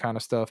everything kind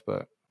of stuff,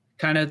 but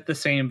kind of the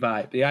same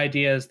vibe. The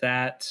idea is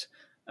that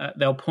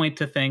they'll point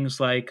to things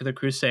like the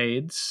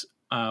Crusades,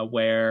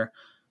 where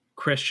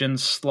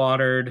Christians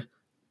slaughtered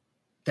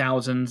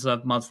thousands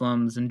of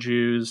Muslims and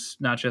Jews,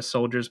 not just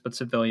soldiers, but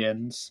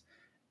civilians.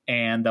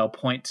 And they'll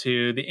point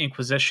to the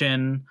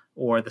Inquisition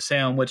or the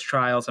Salem witch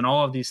trials and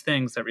all of these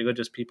things that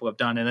religious people have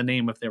done in the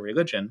name of their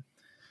religion.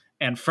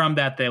 And from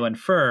that, they'll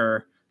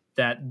infer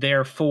that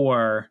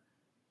therefore,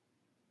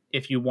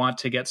 if you want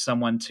to get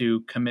someone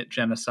to commit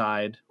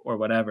genocide or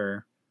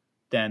whatever,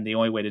 then the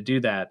only way to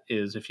do that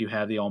is if you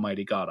have the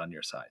Almighty God on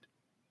your side.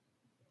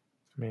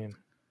 I mean,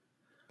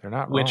 they're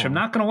not wrong. Which I'm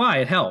not going to lie,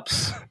 it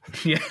helps.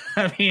 Yeah,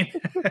 I mean,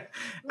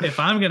 if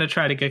I'm going to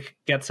try to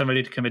get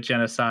somebody to commit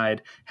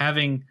genocide,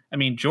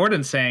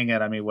 Jordan's saying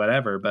it,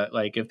 whatever, but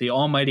like if the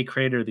Almighty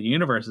Creator of the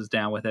universe is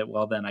down with it,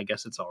 well, then I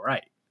guess it's all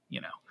right,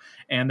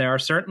 And there are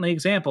certainly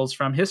examples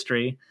from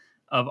history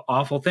of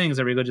awful things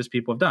that religious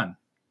people have done.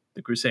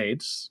 The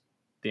Crusades,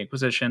 the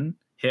Inquisition,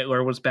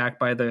 Hitler was backed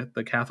by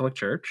the Catholic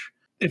Church.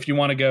 If you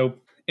want to go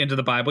into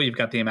the Bible, you've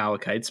got the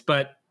Amalekites,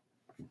 but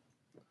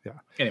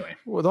anyway.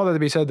 With all that to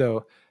be said,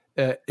 though,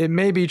 it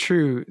may be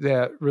true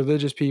that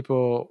religious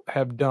people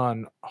have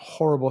done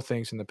horrible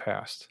things in the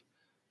past,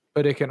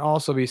 but it can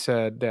also be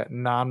said that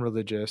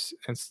non-religious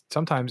and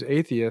sometimes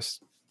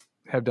atheists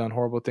have done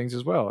horrible things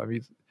as well. I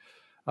mean,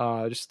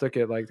 just look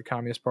at like the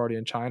Communist Party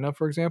in China,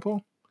 for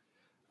example.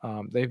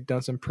 They've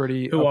done some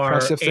pretty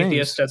oppressive things.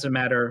 Atheists, doesn't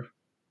matter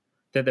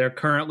that they're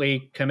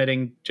currently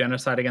committing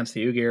genocide against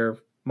the Uyghur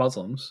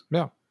Muslims.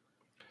 Yeah.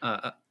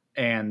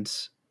 And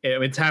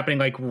it's happening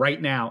like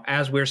right now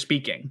as we're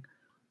speaking,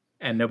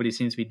 and nobody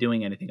seems to be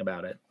doing anything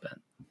about it.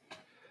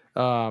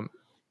 But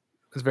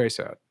it's very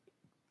sad.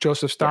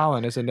 Joseph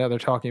Stalin is another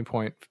talking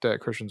point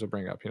that Christians will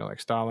bring up. Like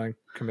Stalin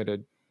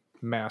committed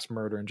mass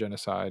murder and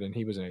genocide, and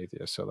he was an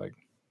atheist. So like,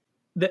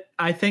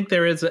 I think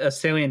there is a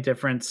salient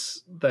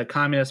difference. The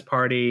Communist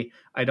Party,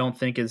 I don't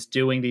think, is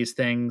doing these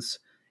things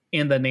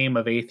in the name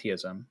of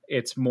atheism.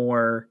 It's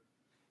more,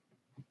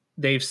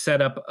 they've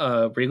set up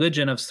a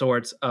religion of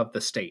sorts of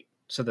the state.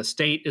 So the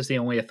state is the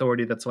only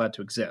authority that's allowed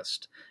to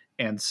exist.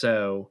 And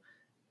so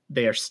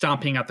they are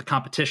stomping out the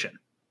competition.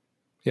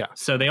 Yeah.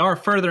 So they are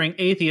furthering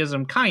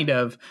atheism, kind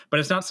of, but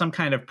it's not some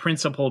kind of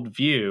principled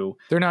view.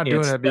 They're not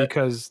doing it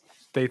because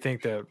they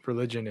think that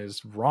religion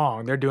is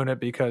wrong. They're doing it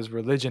because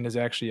religion is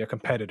actually a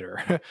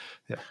competitor.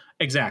 Yeah.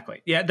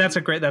 Exactly. Yeah, that's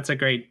a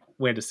great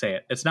way to say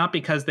it. It's not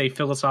because they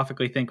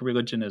philosophically think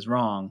religion is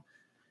wrong.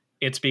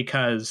 It's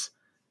because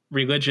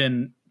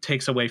religion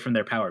takes away from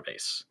their power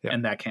base,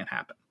 and that can't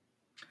happen.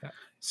 Yeah.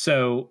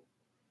 So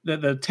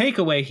the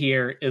takeaway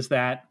here is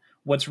that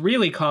what's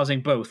really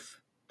causing both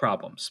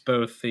problems,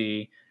 both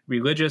the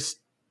religious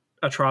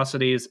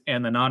atrocities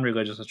and the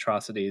non-religious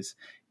atrocities,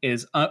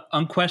 is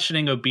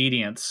unquestioning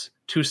obedience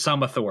to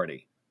some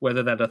authority,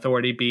 whether that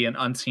authority be an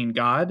unseen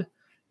God,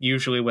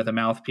 usually with a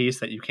mouthpiece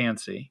that you can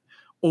see,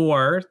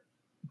 or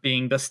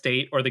being the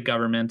state or the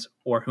government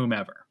or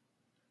whomever.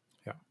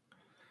 Yeah.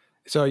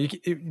 So you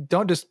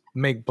don't just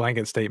make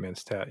blanket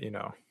statements that,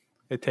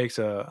 it takes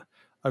a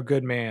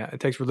good man, it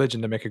takes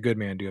religion to make a good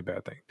man do a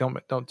bad thing.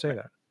 Don't say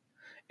that.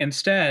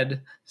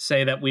 Instead,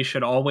 say that we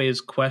should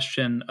always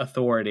question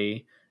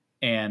authority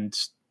and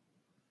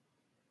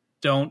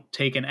don't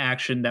take an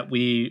action that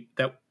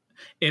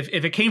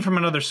if it came from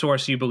another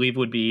source you believe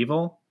would be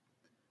evil,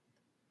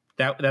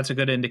 that's a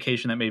good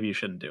indication that maybe you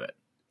shouldn't do it.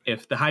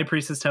 If the high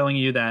priest is telling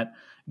you that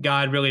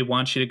God really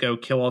wants you to go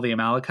kill all the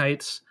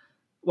Amalekites,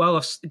 well,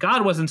 if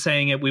God wasn't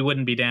saying it, we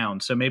wouldn't be down.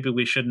 So maybe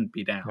we shouldn't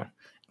be down. Yeah.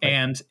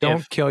 And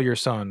don't kill your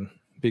son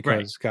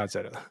because God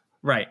said it.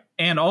 Right.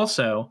 And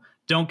also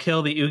don't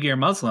kill the Uyghur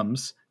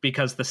Muslims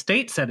because the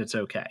state said it's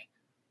okay.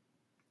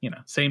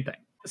 Same thing.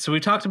 So we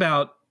talked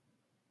about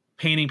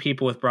painting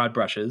people with broad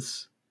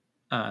brushes.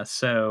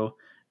 So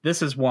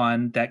this is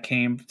one that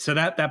came. So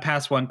that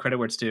past one, credit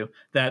where it's due,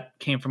 that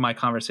came from my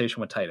conversation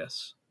with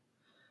Titus.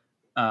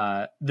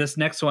 This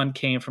next one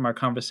came from our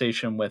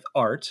conversation with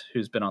Art,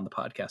 who's been on the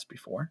podcast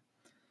before.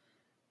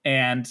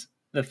 And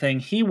the thing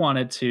he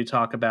wanted to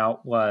talk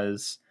about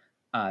was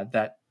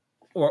that,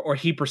 or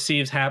he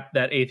perceives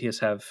that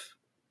atheists have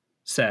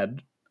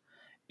said,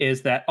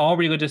 is that all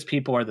religious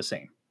people are the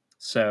same.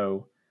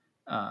 So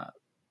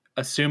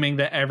assuming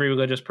that every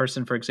religious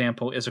person, for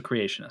example, is a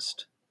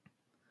creationist,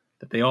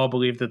 that they all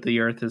believe that the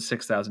earth is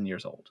 6,000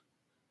 years old,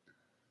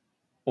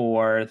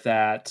 or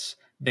that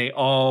they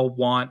all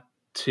want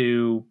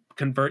to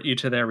convert you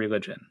to their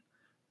religion,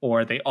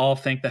 or they all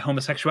think that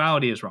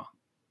homosexuality is wrong.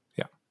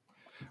 Yeah.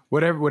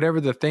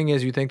 Whatever the thing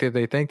is you think that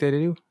they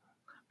do.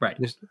 Right.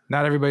 Just,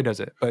 not everybody does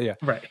it, but yeah.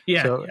 Right.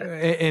 Yeah. So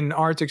in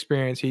Art's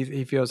experience,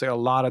 he feels like a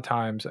lot of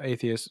times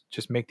atheists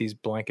just make these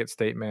blanket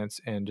statements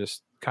and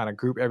just kind of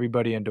group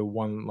everybody into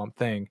one lump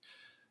thing.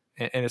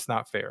 And it's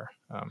not fair.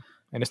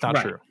 And it's not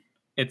true.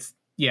 And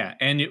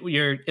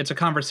it's a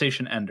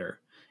conversation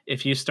ender.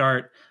 If you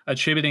start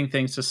attributing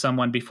things to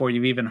someone before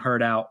you've even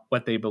heard out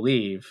what they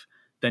believe,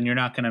 then you're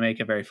not going to make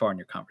it very far in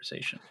your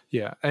conversation.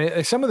 Yeah.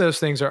 And some of those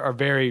things are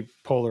very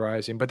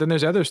polarizing, but then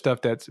there's other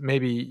stuff that's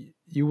maybe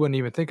you wouldn't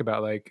even think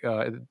about, like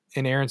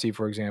inerrancy,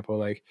 for example.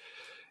 Like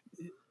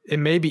it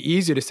may be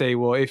easy to say,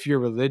 well, if you're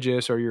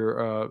religious or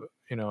you're,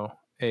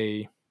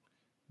 a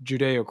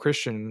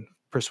Judeo-Christian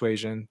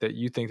persuasion, that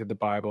you think that the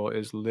Bible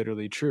is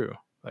literally true.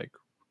 Like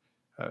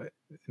it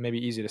may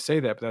be easy to say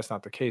that, but that's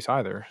not the case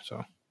either.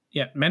 So.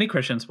 Yeah, many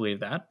Christians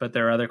believe that, but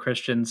there are other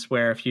Christians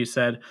where if you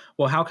said,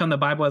 well, how come the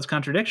Bible has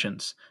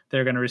contradictions?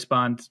 They're going to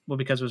respond, well,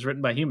 because it was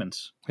written by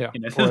humans. Yeah.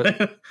 Or,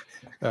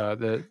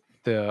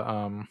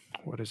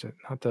 what is it?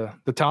 Not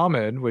the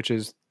Talmud, which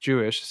is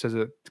Jewish, says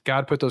that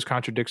God put those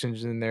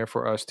contradictions in there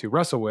for us to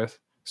wrestle with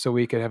so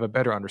we could have a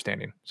better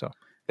understanding. So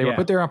they were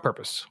put there on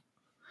purpose.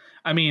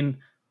 I mean,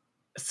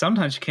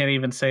 sometimes you can't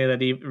even say that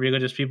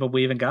religious people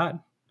believe in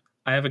God.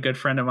 I have a good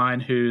friend of mine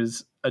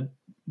who's a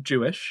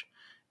Jewish,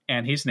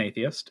 and he's an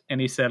atheist.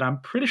 And he said, I'm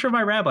pretty sure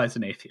my rabbi's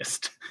an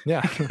atheist.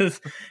 Yeah.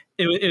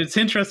 It's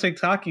interesting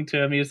talking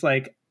to him. He was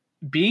like,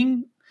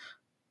 he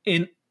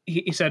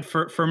said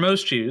for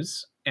most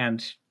Jews,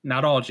 and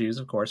not all Jews,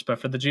 of course, but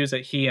for the Jews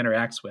that he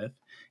interacts with,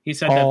 he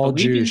said all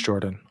Jews,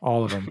 Jordan,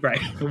 all of them. Right.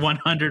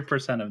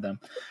 100% of them.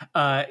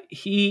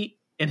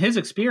 In his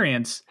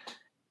experience,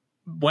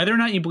 whether or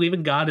not you believe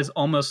in God is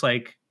almost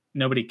like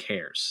nobody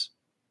cares.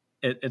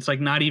 It's like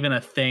not even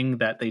a thing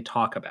that they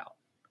talk about.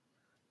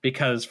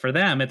 Because for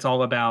them, it's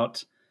all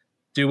about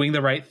doing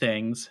the right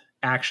things,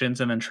 actions,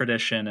 and then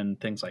tradition and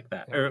things like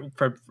that. Yeah.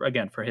 Or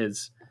for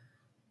his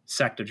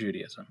sect of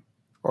Judaism,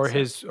 or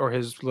his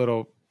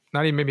little,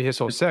 not even maybe his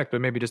whole sect, but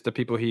maybe just the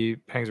people he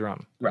hangs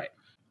around. Right.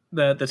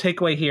 The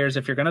takeaway here is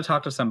if you're going to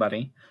talk to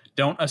somebody,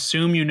 don't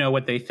assume you know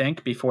what they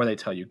think before they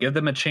tell you. Give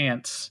them a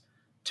chance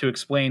to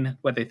explain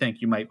what they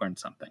think. You might learn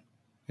something.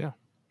 Yeah,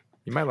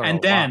 you might learn.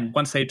 And then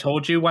once they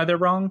told you why they're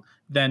wrong,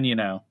 then you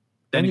go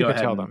can ahead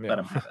tell and them. let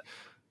them have it.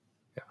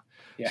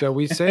 Yeah. So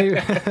we saved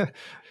I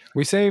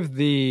don't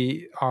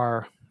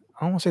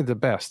want to say the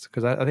best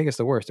because I think it's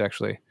the worst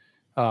actually.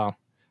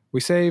 We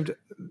saved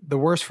the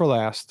worst for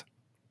last,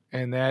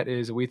 and that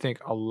is we think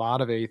a lot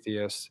of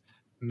atheists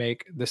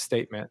make the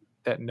statement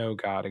that no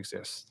God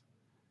exists.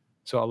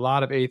 So a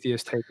lot of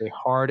atheists take a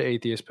hard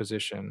atheist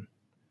position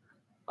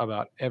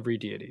about every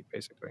deity,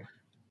 basically.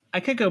 I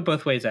could go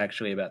both ways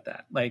actually about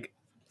that. Like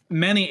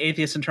many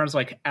atheists in terms of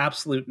like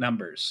absolute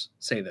numbers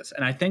say this.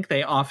 And I think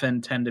they often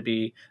tend to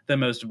be the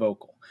most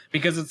vocal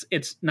because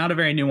it's not a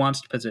very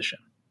nuanced position.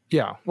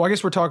 Yeah. Well, I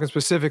guess we're talking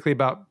specifically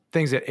about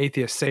things that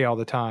atheists say all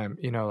the time,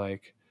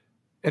 like,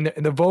 and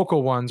the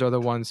vocal ones are the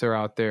ones that are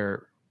out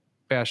there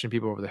bashing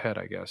people over the head,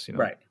 I guess,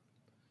 Right.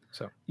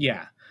 So,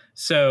 yeah.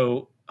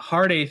 So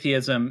hard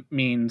atheism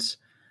means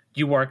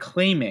you are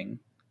claiming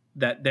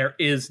that there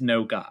is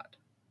no God.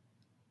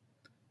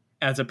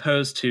 as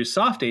opposed to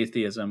soft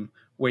atheism,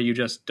 where you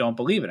just don't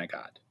believe in a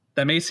God.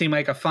 That may seem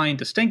like a fine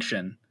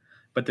distinction,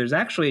 but there's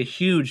actually a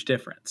huge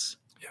difference.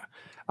 Yeah.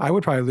 I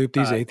would probably loop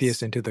these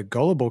atheists into the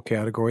gullible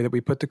category that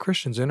we put the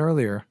Christians in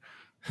earlier.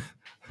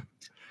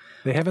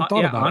 They haven't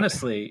thought about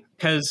honestly,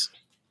 because,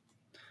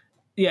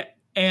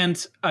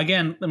 and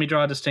again, let me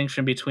draw a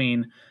distinction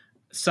between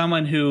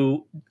someone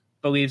who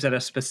believes that a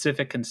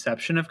specific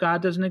conception of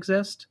God doesn't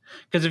exist.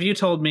 Because if you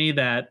told me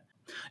that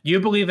you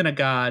believe in a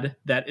God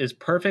that is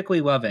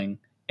perfectly loving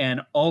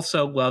and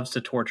also loves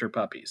to torture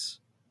puppies,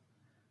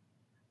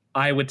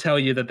 I would tell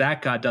you that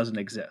that God doesn't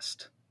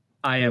exist.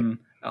 I am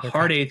a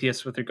hard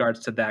atheist with regards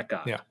to that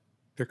God. Yeah,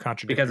 they're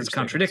contradictory. Because it's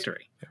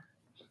contradictory. Yeah.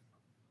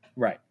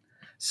 Right.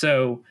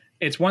 So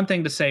it's one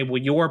thing to say, well,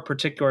 your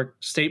particular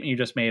statement you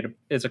just made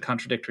is a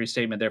contradictory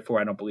statement, therefore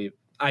I don't believe.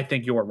 I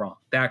think you're wrong.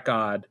 That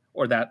God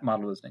or that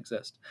model doesn't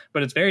exist.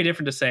 But it's very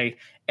different to say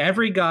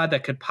every God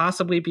that could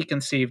possibly be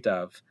conceived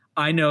of,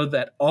 I know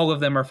that all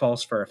of them are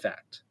false for a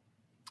fact.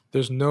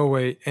 There's no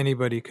way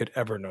anybody could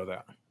ever know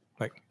that.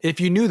 Like, if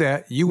you knew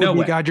that, you would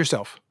be God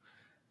yourself.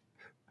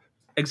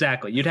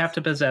 Exactly. You'd have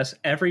to possess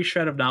every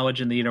shred of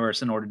knowledge in the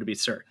universe in order to be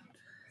certain.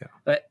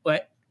 Yeah.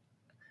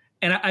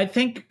 And I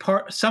think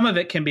some of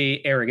it can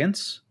be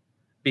arrogance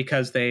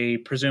because they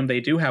presume they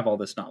do have all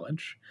this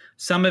knowledge.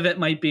 Some of it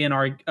might be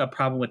a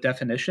problem with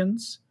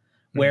definitions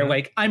where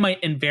like I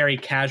might in very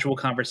casual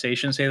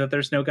conversation say that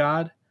there's no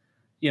God,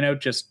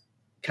 just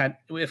kind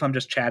of, if I'm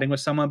just chatting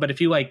with someone. But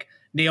if you like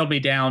nailed me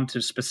down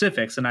to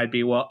specifics, and I'd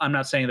be, well, I'm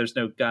not saying there's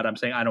no God. I'm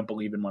saying I don't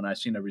believe in one. I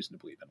see no reason to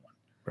believe in one.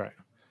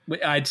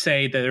 Right. I'd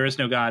say that there is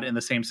no God in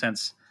the same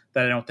sense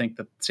that I don't think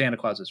that Santa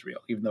Claus is real,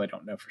 even though I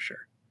don't know for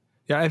sure.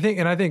 Yeah, I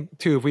think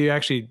too, if we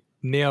actually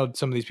nailed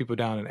some of these people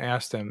down and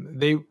asked them,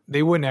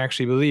 they wouldn't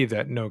actually believe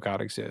that no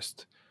God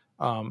exists.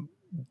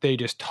 They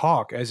just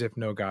talk as if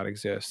no God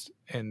exists,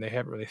 and they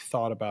haven't really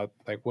thought about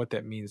like what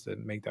that means to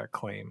make that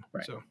claim.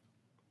 Right. So,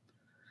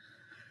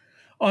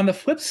 on the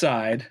flip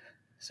side,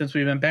 since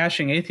we've been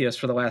bashing atheists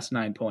for the last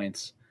 9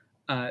 points,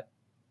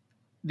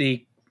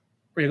 the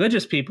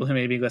religious people who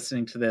may be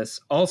listening to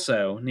this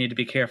also need to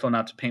be careful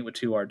not to paint with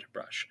too large a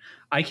brush.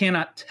 I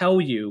cannot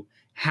tell you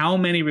how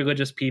many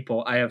religious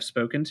people I have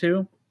spoken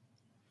to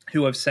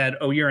who have said,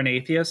 oh, you're an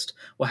atheist?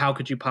 Well, how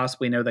could you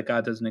possibly know that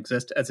God doesn't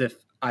exist, as if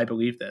I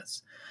believe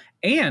this?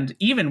 And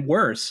even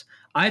worse,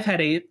 I've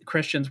had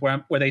Christians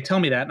where they tell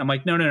me that, and I'm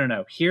like,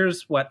 no.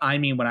 Here's what I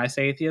mean when I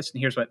say atheist, and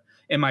here's what,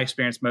 in my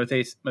experience,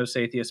 most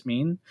atheists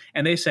mean.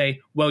 And they say,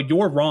 well,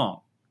 you're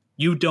wrong.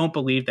 You don't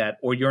believe that,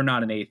 or you're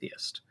not an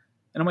atheist.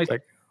 And I'm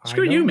like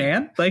screw you,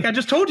 man. Like, I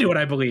just told you what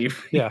I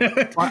believe. Yeah.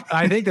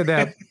 I think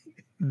that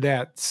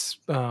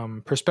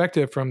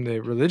perspective from the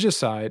religious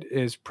side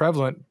is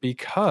prevalent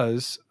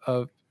because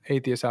of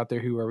atheists out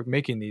there who are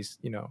making these,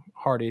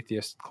 hard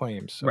atheist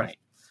claims. So. Right.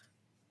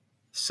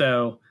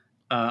 So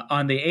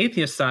on the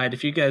atheist side,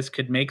 if you guys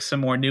could make some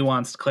more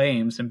nuanced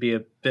claims and be a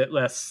bit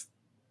less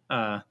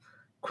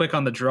quick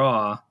on the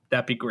draw,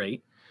 that'd be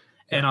great.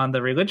 Yeah. And on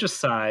the religious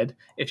side,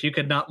 if you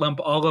could not lump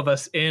all of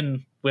us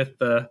in with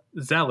the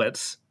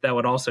zealots, that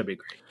would also be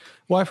great.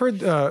 Well, I've heard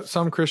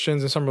some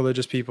Christians and some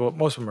religious people,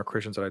 most of them are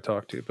Christians that I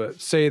talk to,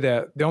 but say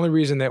that the only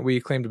reason that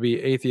we claim to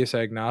be atheist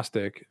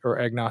agnostic or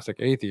agnostic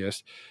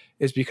atheist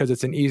is because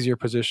it's an easier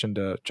position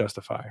to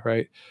justify,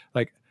 right?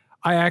 Like,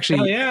 I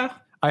actually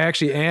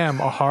am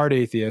a hard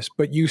atheist,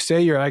 but you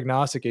say you're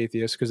agnostic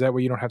atheist because that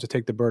way you don't have to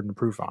take the burden of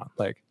proof on.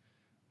 Like,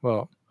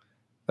 well,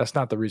 that's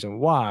not the reason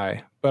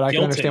why, but I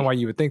can understand why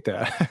you would think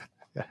that.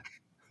 Yeah.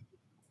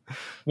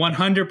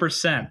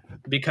 100%,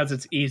 because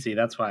it's easy.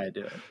 That's why I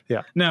do it.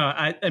 Yeah. No,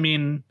 I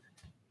mean,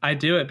 I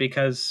do it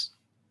because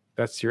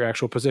that's your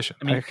actual position.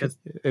 I mean, because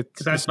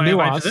that's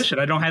my position.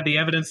 I don't have the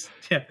evidence.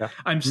 Yeah.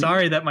 I'm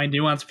sorry that my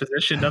nuanced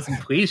position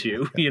doesn't please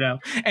you,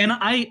 and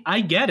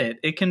I get it.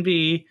 It can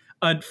be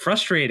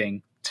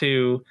frustrating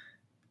to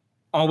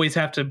always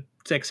have to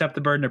accept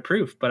the burden of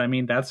proof. But I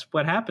mean, that's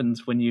what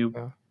happens when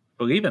you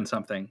believe in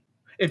something.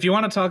 If you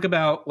want to talk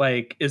about,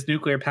 like, is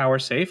nuclear power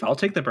safe? I'll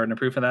take the burden of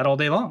proof of that all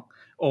day long.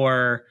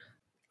 Or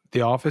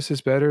The Office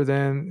is better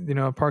than,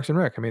 Parks and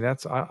Rec. I mean,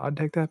 I'd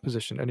take that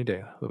position any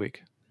day of the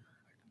week.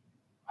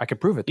 I could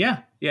prove it.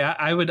 Yeah.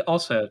 I would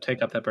also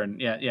take up that burden.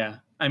 Yeah.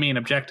 I mean,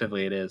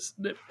 objectively, it is.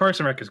 Parks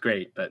and Rec is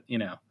great, but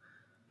yeah,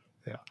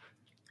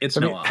 it's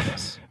no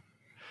Office.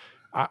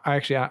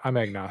 I'm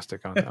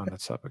agnostic on that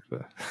subject.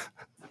 But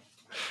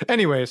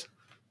anyways,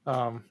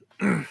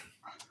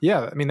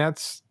 yeah. I mean,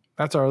 that's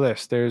our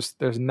list. There's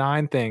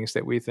 9 things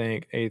that we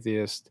think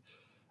atheists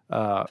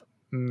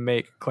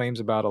make claims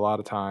about a lot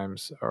of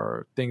times,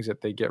 or things that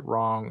they get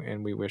wrong,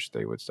 and we wish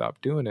they would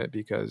stop doing it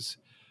because,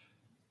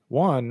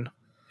 1,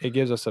 it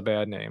gives us a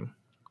bad name.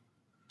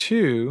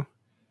 2,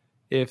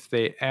 if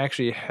they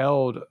actually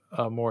held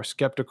a more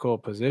skeptical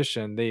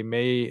position, they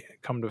may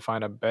come to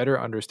find a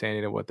better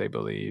understanding of what they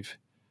believe,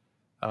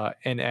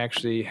 and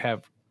actually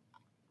have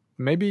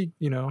maybe,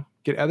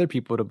 get other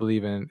people to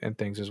believe in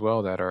things as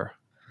well that are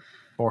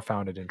more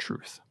founded in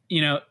truth.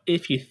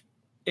 If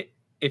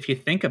you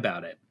think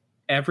about it,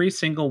 every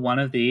single one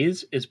of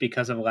these is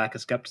because of a lack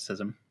of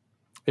skepticism.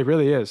 It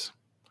really is.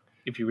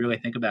 If you really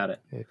think about it.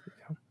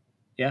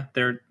 Yeah,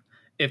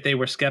 if they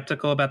were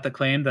skeptical about the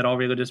claim that all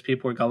religious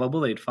people were gullible,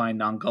 they'd find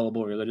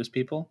non-gullible religious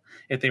people.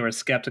 If they were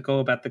skeptical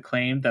about the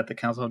claim that the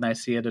Council of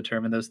Nicaea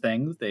determined those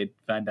things, they'd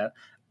find that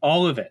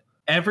all of it,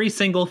 every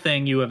single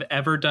thing you have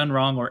ever done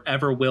wrong or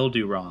ever will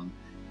do wrong,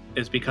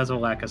 is because of a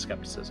lack of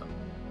skepticism.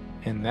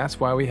 And that's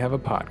why we have a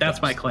podcast.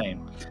 That's my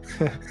claim.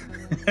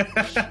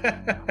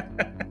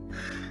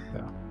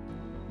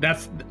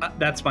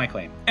 That's my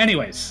claim.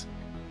 Anyways,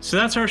 so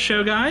that's our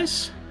show,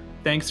 guys.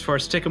 Thanks for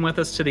sticking with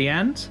us to the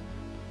end.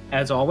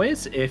 As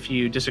always, if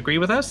you disagree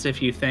with us,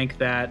 if you think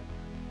that,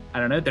 I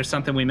don't know, there's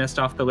something we missed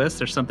off the list,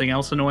 there's something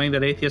else annoying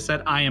that Atheist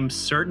said, I am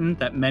certain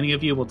that many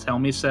of you will tell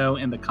me so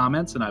in the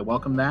comments, and I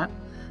welcome that.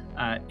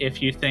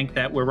 If you think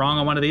that we're wrong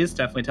on one of these,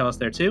 definitely tell us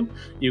there too.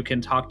 You can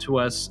talk to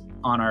us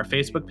on our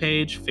Facebook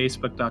page,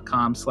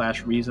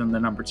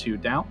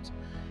 facebook.com/reason2doubt,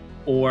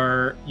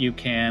 or you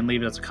can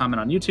leave us a comment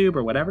on YouTube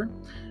or whatever.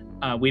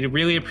 We'd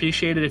really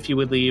appreciate it if you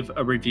would leave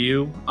a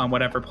review on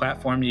whatever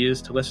platform you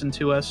use to listen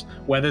to us,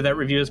 whether that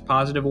review is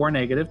positive or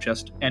negative,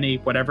 just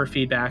whatever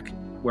feedback.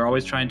 We're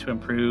always trying to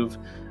improve.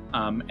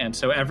 And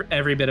so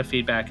every bit of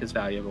feedback is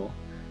valuable.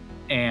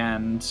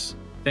 And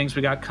things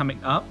we got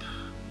coming up,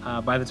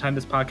 by the time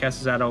this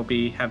podcast is out,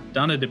 have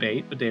done a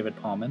debate with David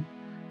Paulman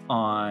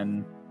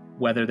on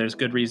whether there's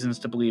good reasons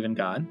to believe in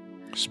God.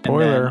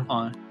 Spoiler,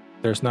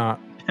 there's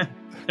not.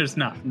 There's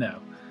not, no.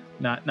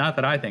 Not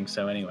that I think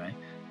so anyway.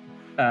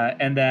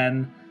 And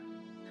then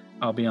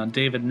I'll be on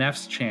David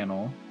Neff's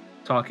channel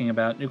talking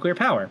about nuclear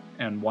power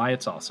and why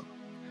it's awesome.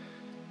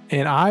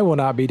 And I will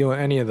not be doing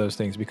any of those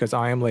things because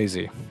I am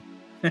lazy.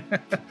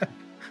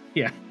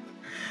 Yeah.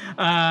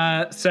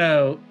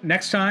 So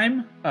next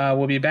time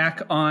we'll be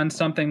back on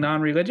something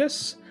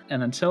non-religious.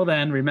 And until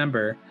then,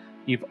 remember,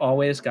 you've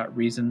always got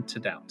reason to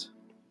doubt.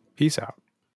 Peace out.